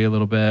sugary, a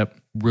little bit.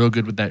 Real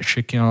good with that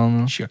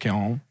chicken.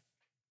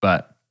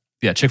 But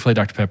yeah, Chick-fil-A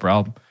Dr. Pepper.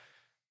 I'll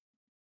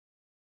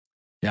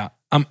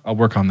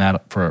work on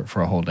that for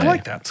a whole day. I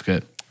like that. It's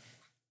good.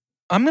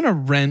 I'm going to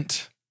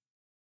rent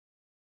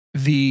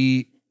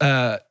the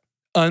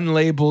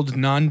unlabeled,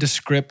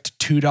 nondescript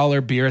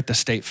 $2 beer at the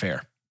State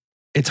Fair.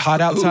 It's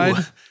hot outside.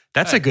 Ooh,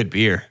 that's a good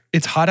beer.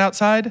 It's hot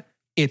outside.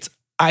 It's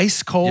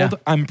ice cold. Yeah.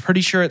 I'm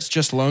pretty sure it's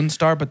just Lone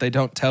Star, but they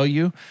don't tell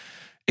you.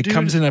 It Dude.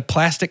 comes in a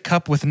plastic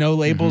cup with no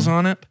labels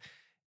on it.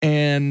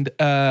 And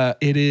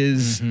it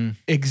is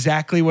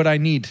exactly what I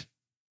need.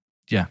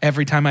 Yeah.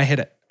 Every time I hit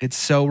it. It's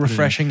so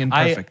refreshing and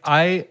perfect.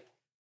 I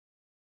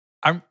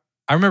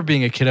remember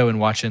being a kiddo and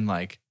watching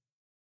like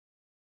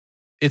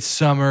it's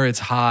summer, it's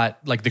hot,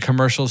 like the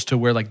commercials to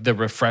where like the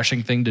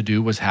refreshing thing to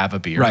do was have a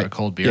beer, Right. a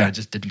cold beer. Yeah. I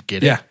just didn't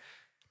get Yeah. it.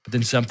 But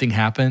then something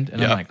happened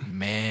and I'm Yeah. like,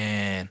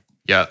 man,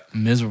 Yeah.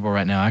 I'm miserable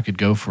right now. I could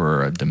go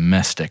for a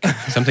domestic.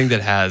 Something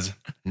that has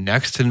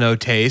next to no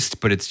taste,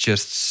 but it's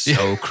just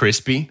so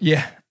crispy.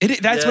 Yeah.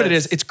 That's what it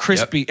is. It's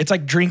crispy. It's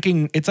like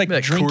drinking That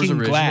Coors drinking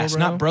Original, glass, bro.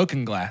 not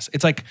broken glass.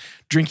 It's like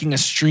drinking a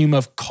stream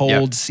of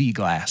cold sea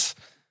glass.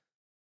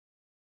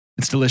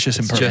 It's delicious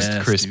and It's perfect. just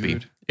Yes, crispy.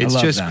 dude. It's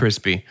love just that.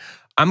 crispy.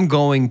 I'm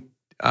going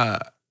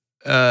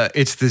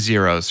it's the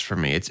zeros for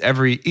me. It's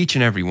each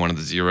and every one of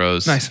the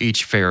zeros. Nice.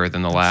 Each fairer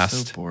than the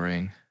last. So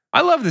boring.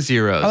 I love the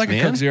zeros. I like man.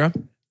 a Coke Zero.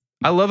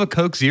 I love a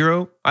Coke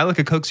Zero. I like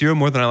a Coke Zero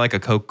more than I like a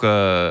Coke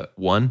Coke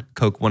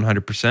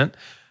 100%.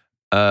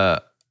 I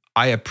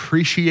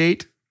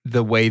appreciate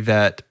the way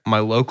that my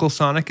local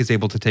Sonic is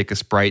able to take a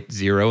Sprite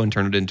Zero and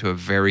turn it into a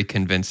very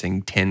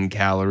convincing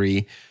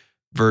 10-calorie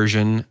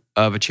version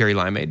of a cherry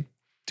limeade.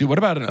 Dude, what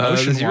about an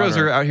ocean The zeros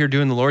water? are out here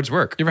doing the Lord's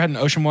work. You ever had an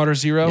ocean water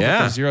zero?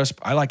 Yeah. With the zero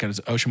I like it as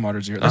ocean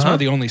water zero. That's one of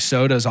the only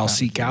sodas I'll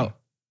seek out.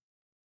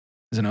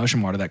 Is an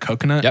ocean water, that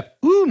coconut. Yep.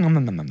 Ooh, nom,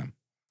 nom, nom, nom, nom.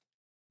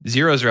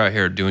 Zeros are out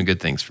here doing good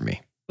things for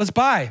me. Let's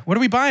buy. What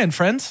are we buying,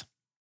 friends?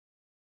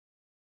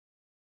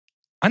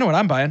 I know what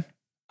I'm buying.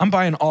 I'm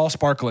buying all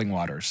sparkling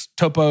waters.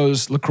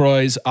 Topo's,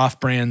 LaCroix,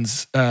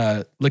 off-brands,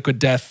 Liquid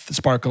Death,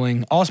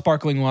 sparkling, all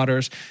sparkling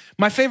waters.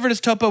 My favorite is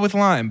Topo with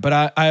lime,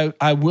 but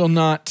I will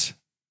not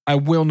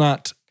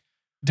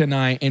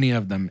deny any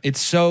of them.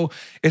 It's all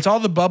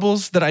the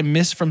bubbles that I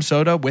miss from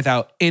soda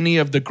without any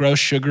of the gross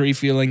sugary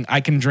feeling.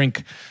 I can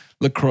drink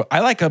LaCroix. I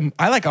like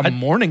a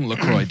morning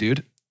LaCroix,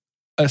 dude.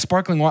 a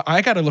sparkling water.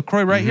 I got a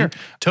LaCroix right here.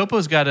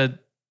 Topo's got a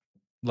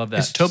love that.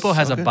 It's Topo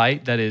has so a good.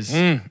 bite that is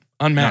Unmatched.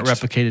 not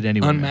replicated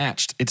anywhere.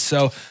 Unmatched. It's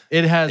so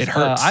It has. It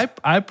hurts.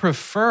 I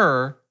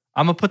prefer.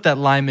 I'm gonna put that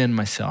lime in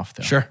myself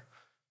though. sure.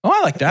 Oh,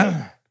 I like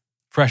that.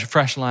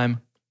 Fresh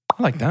lime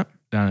I like that.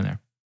 down in there.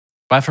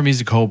 Buy from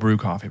Easy cold brew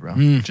coffee, bro.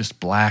 Mm. Just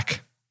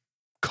black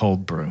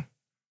cold brew,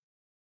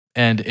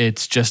 and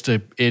it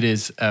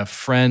is a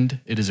friend.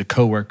 It is a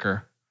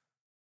coworker.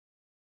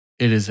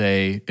 It is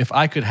if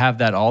I could have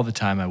that all the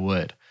time, I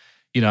would.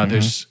 You know,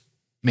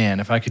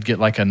 if I could get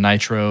like a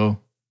nitro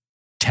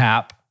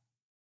tap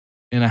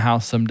in a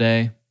house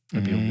someday,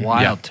 it'd be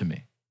wild to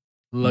me.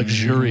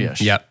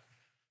 Luxurious. Yep.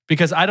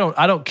 Because I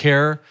don't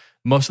care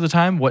most of the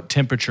time what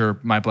temperature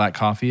my black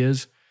coffee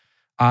is.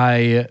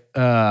 I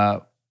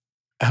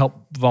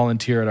help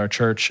volunteer at our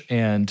church,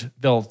 and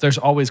there's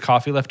always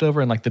coffee left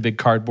over in like the big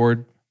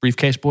cardboard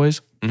briefcase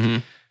boys. Mm-hmm.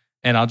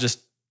 And I'll just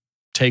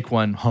take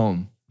one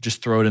home,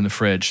 just throw it in the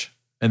fridge,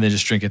 and then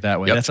just drink it that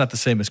way. Yep. That's not the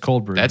same as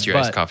cold brew. That's your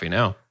iced but coffee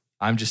now.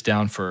 I'm just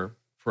down for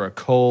a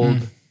cold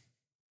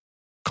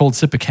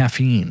sip of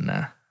caffeine.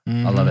 I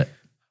love it.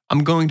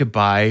 I'm going to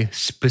buy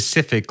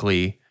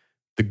specifically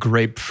the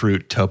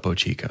grapefruit Topo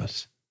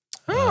Chicos.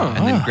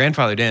 And then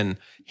grandfathered in,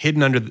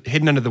 hidden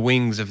under the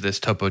wings of this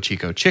Topo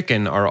Chico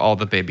chicken are all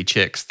the baby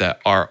chicks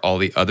that are all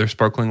the other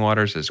sparkling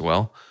waters as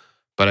well.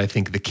 But I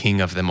think the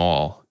king of them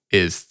all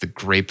is the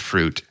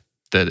grapefruit.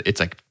 It's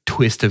like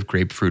twist of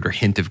grapefruit or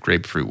hint of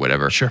grapefruit,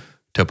 whatever. Sure.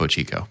 Topo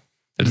Chico.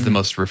 That is the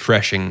most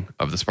refreshing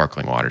of the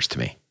sparkling waters to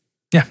me.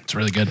 Yeah, it's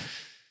really good.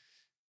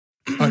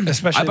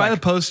 Especially I buy the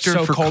poster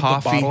so for cold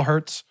coffee. The bottle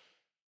hurts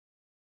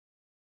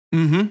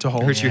Mm-hmm. to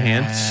hold. Hurts your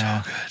hands.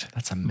 Yeah. So good.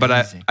 That's amazing.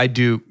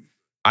 But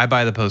I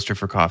buy the poster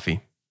for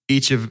coffee.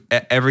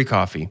 Every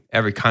coffee,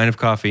 every kind of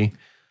coffee.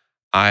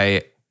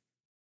 I'm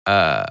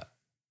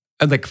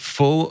like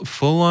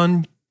full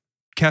on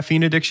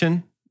caffeine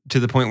addiction to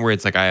the point where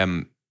it's like I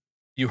am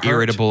you hurt.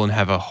 irritable and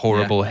have a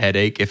horrible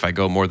headache if I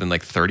go more than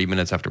like 30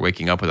 minutes after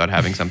waking up without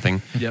having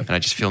something. Yep. And I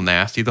just feel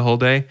nasty the whole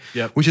day,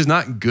 Yep. which is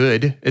not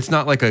good. It's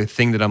not like a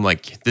thing that I'm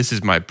like, this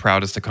is my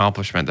proudest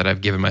accomplishment that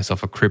I've given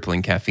myself a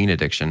crippling caffeine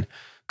addiction.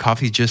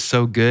 Coffee's just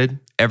so good.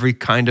 Every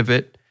kind of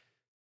it.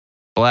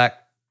 Black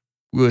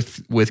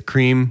with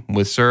cream,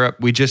 with syrup.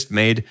 We just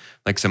made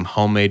like some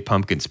homemade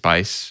pumpkin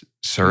spice now.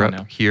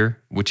 syrup here,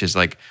 which is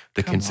like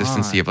the Come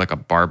consistency on. of like a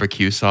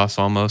barbecue sauce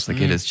almost. Like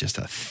it is just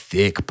a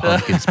thick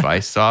pumpkin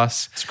spice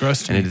sauce. It's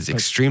gross to And me, it is but-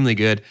 extremely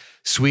good.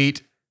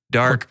 Sweet,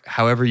 dark,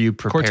 however you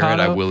prepare it,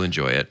 I Cortado? will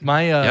enjoy it.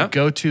 My Yep.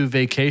 go-to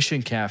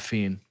vacation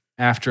caffeine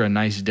after a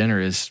nice dinner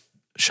is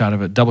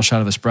double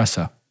shot of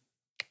espresso.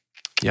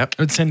 Yep. It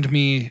would send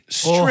me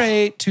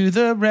straight to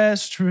the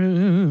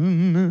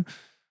restroom.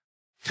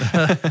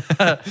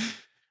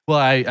 Well,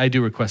 I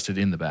do request it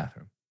in the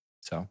bathroom,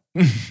 so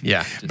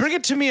Yeah. Bring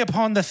it to me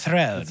upon the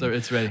thread.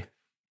 it's ready.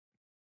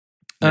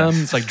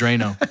 It's like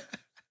Drano.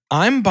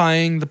 I'm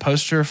buying the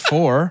poster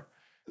for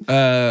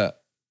the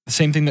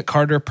same thing that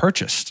Carter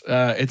purchased.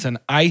 It's an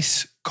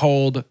ice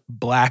cold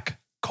black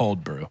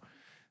cold brew.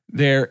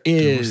 There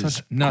is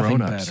such nothing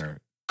grown-ups.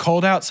 better.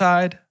 Cold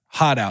outside,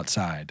 hot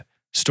outside,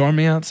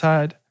 stormy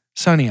outside,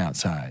 sunny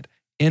outside,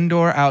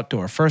 indoor,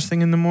 outdoor, first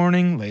thing in the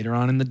morning, later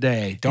on in the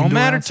day. Don't Indoor,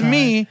 matter outside. to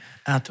me.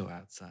 Outdoor,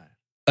 outside.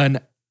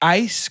 An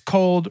ice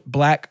cold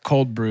black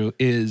cold brew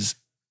is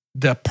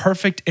the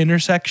perfect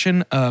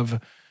intersection of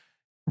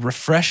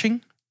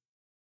refreshing,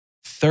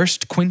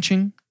 thirst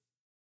quenching,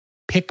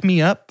 pick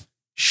me up,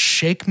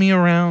 shake me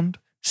around,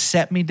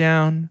 set me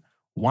down,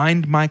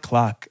 wind my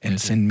clock, and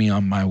send me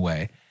on my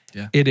way.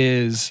 Yeah. It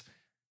is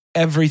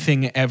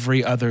everything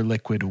every other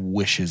liquid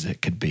wishes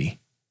it could be.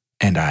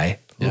 And I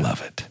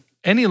love it.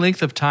 Any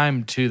length of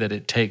time too that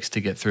it takes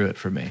to get through it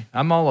for me.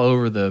 I'm all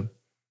over the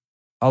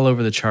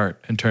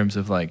chart in terms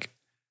of like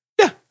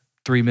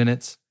 3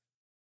 minutes,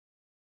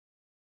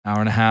 hour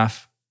and a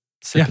half,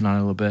 sipping on it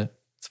a little bit.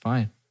 It's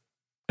fine.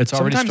 It's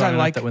already Sometimes strong I enough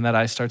like- that when that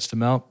ice starts to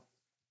melt,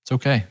 it's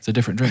okay. It's a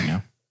different drink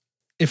now.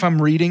 If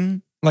I'm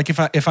reading, like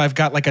if I've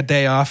got like a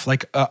day off,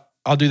 like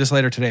I'll do this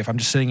later today. If I'm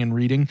just sitting and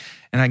reading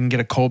and I can get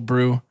a cold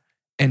brew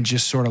and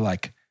just sort of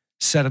like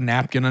set a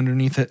napkin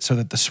underneath it so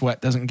that the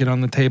sweat doesn't get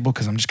on the table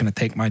because I'm just going to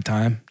take my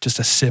time, just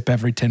a sip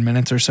every 10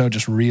 minutes or so,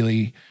 just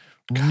really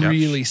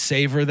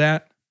savor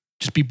that.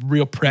 Just be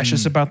real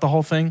precious about the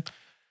whole thing.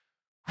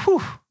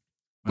 Whew.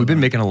 We've been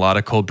making a lot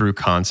of cold brew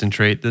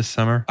concentrate this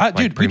summer. Dude,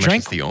 we pretty much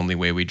drank it's the only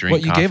way we drink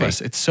What you coffee. gave us,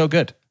 it's so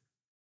good.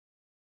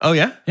 Oh,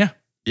 yeah? Yeah.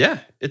 Yeah,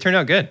 it turned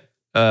out good.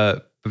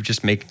 Of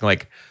just making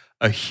like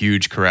a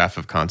huge carafe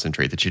of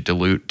concentrate that you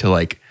dilute to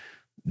like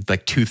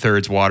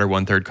 2/3 water,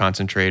 1/3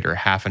 concentrate, or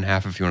half and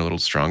half if you want a little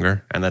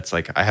stronger. And that's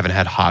like, I haven't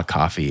had hot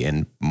coffee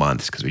in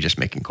months because we're just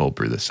making cold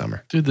brew this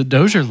summer. Dude, the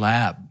Dozier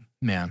Lab,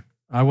 man.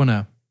 I want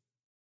to.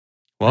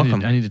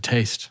 Welcome. I need to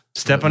taste.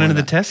 Step on into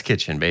the test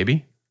kitchen,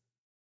 baby.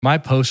 My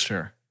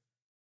poster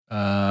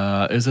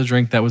is a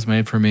drink that was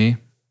made for me.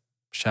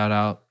 Shout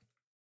out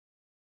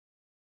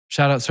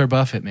Sir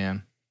Buffett,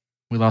 man.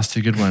 We lost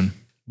a good one,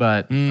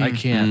 but I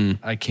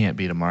can't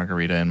beat a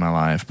margarita in my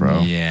life,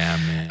 bro. Yeah,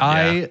 man.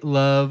 I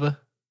love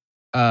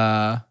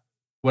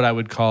what I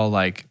would call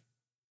like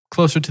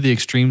closer to the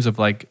extremes of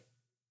like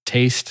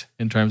taste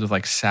in terms of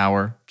like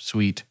sour,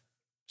 sweet,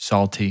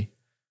 salty,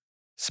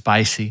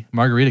 spicy.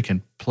 Margarita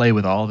can play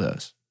with all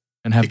those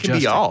and have It can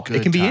just be all. a good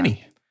It can be time.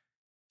 any.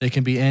 It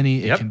can be any.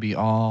 Yep. It can be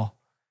all.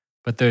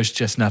 But there's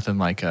just nothing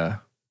like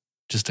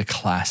just a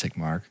classic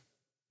marg.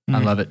 I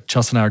love it.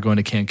 Chelsea and I are going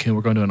to Cancun.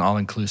 We're going to an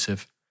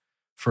all-inclusive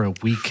for a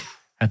week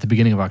at the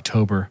beginning of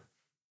October.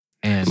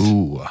 And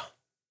Ooh.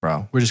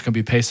 bro, we're just going to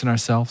be pacing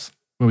ourselves.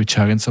 We'll be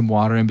chugging some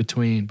water in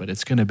between, but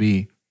it's going to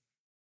be,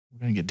 we're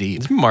going to get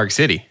deep. It's Marg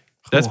City.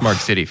 That's Oh. Marg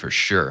City for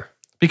sure.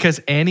 Because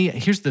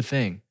here's the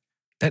thing.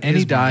 That Any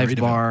is dive Margaritaville.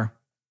 bar,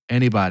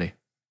 anybody,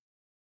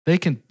 they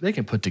can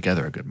put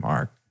together a good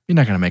marg. You're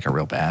not going to make a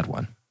real bad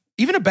one.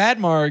 Even a bad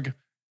marg,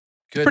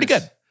 it's pretty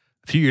good.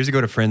 A few years ago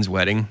at a friend's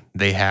wedding,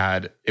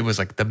 it was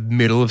like the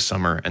middle of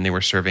summer and they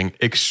were serving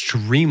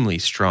extremely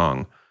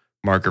strong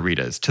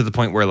margaritas to the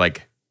point where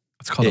like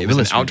It's called it was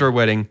an outdoor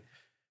wedding,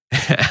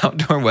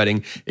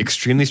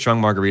 extremely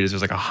strong margaritas. There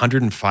was like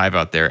 105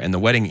 out there and the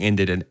wedding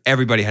ended and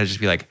everybody had to just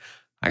be like,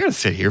 I got to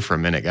sit here for a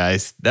minute,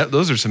 guys.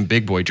 Those are some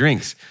big boy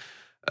drinks.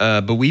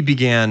 But we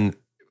began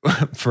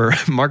for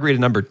margarita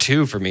number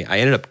 2 for me. I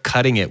ended up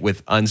cutting it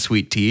with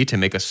unsweet tea to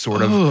make a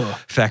sort of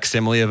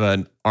facsimile of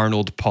an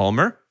Arnold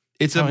Palmer.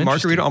 It's a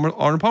margarita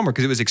Arnold Palmer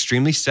because it was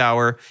extremely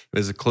sour. It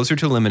was closer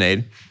to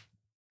lemonade.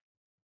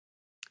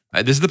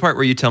 This is the part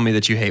where you tell me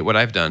that you hate what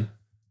I've done.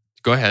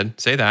 Go ahead.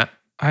 Say that.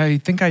 I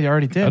think I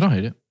already did. I don't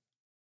hate it.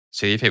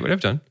 Say you hate what I've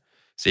done.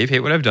 Say you hate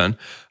what I've done.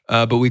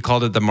 But we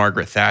called it the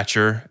Margaret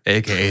Thatcher,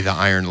 a.k.a. the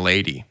Iron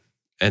Lady.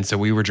 And so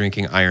we were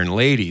drinking Iron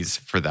Ladies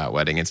for that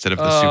wedding instead of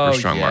the super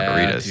strong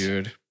margaritas.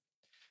 Dude.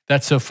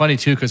 That's so funny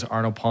too, because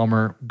Arnold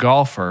Palmer,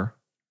 golfer,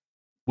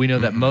 we know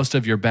that most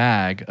of your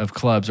bag of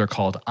clubs are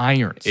called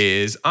irons.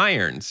 Is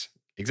irons.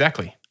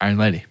 Exactly. Iron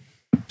Lady.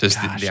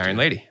 Just Gosh, the Iron dude.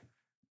 Lady.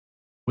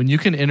 When you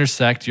can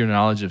intersect your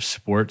knowledge of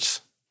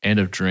sports and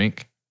of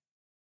drink,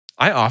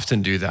 I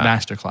often do that.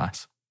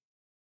 masterclass.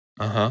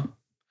 Uh-huh.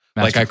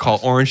 Like I call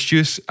orange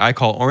juice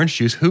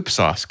hoop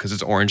sauce because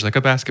it's orange like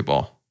a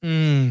basketball.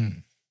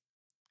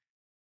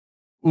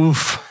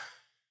 Oof.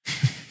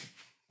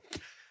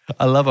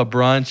 I love a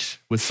brunch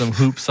with some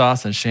hoop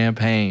sauce and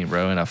champagne,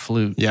 bro, and a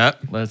flute.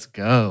 Yep. Let's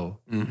go.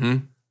 Mm-hmm.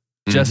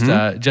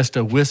 Just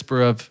a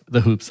whisper of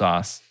the hoop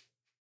sauce.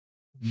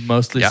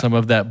 Mostly Yep. some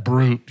of that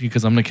brute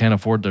because I can't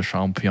afford the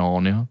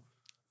champagne.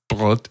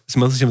 Blood. It's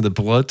mostly some of the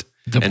blood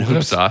The and blood.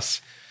 hoop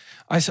sauce.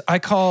 I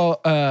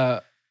call,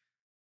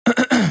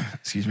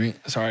 excuse me.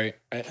 Sorry.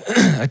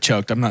 I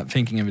choked. I'm not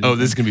thinking of it. Oh,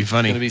 this is going to be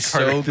funny. gonna be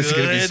Carter, so This is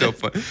going to be good. so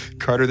fun.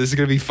 Carter, this is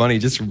going to be funny.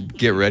 Just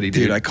get ready,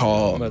 dude. Dude, I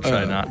call. I'm going to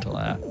try not to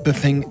laugh. The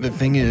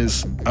thing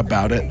is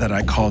about it that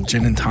I call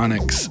gin and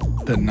tonics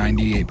the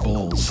 98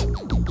 Bulls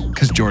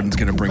because Jordan's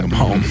going to bring them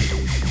home.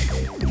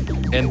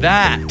 And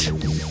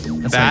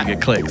that's how you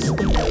get clicks.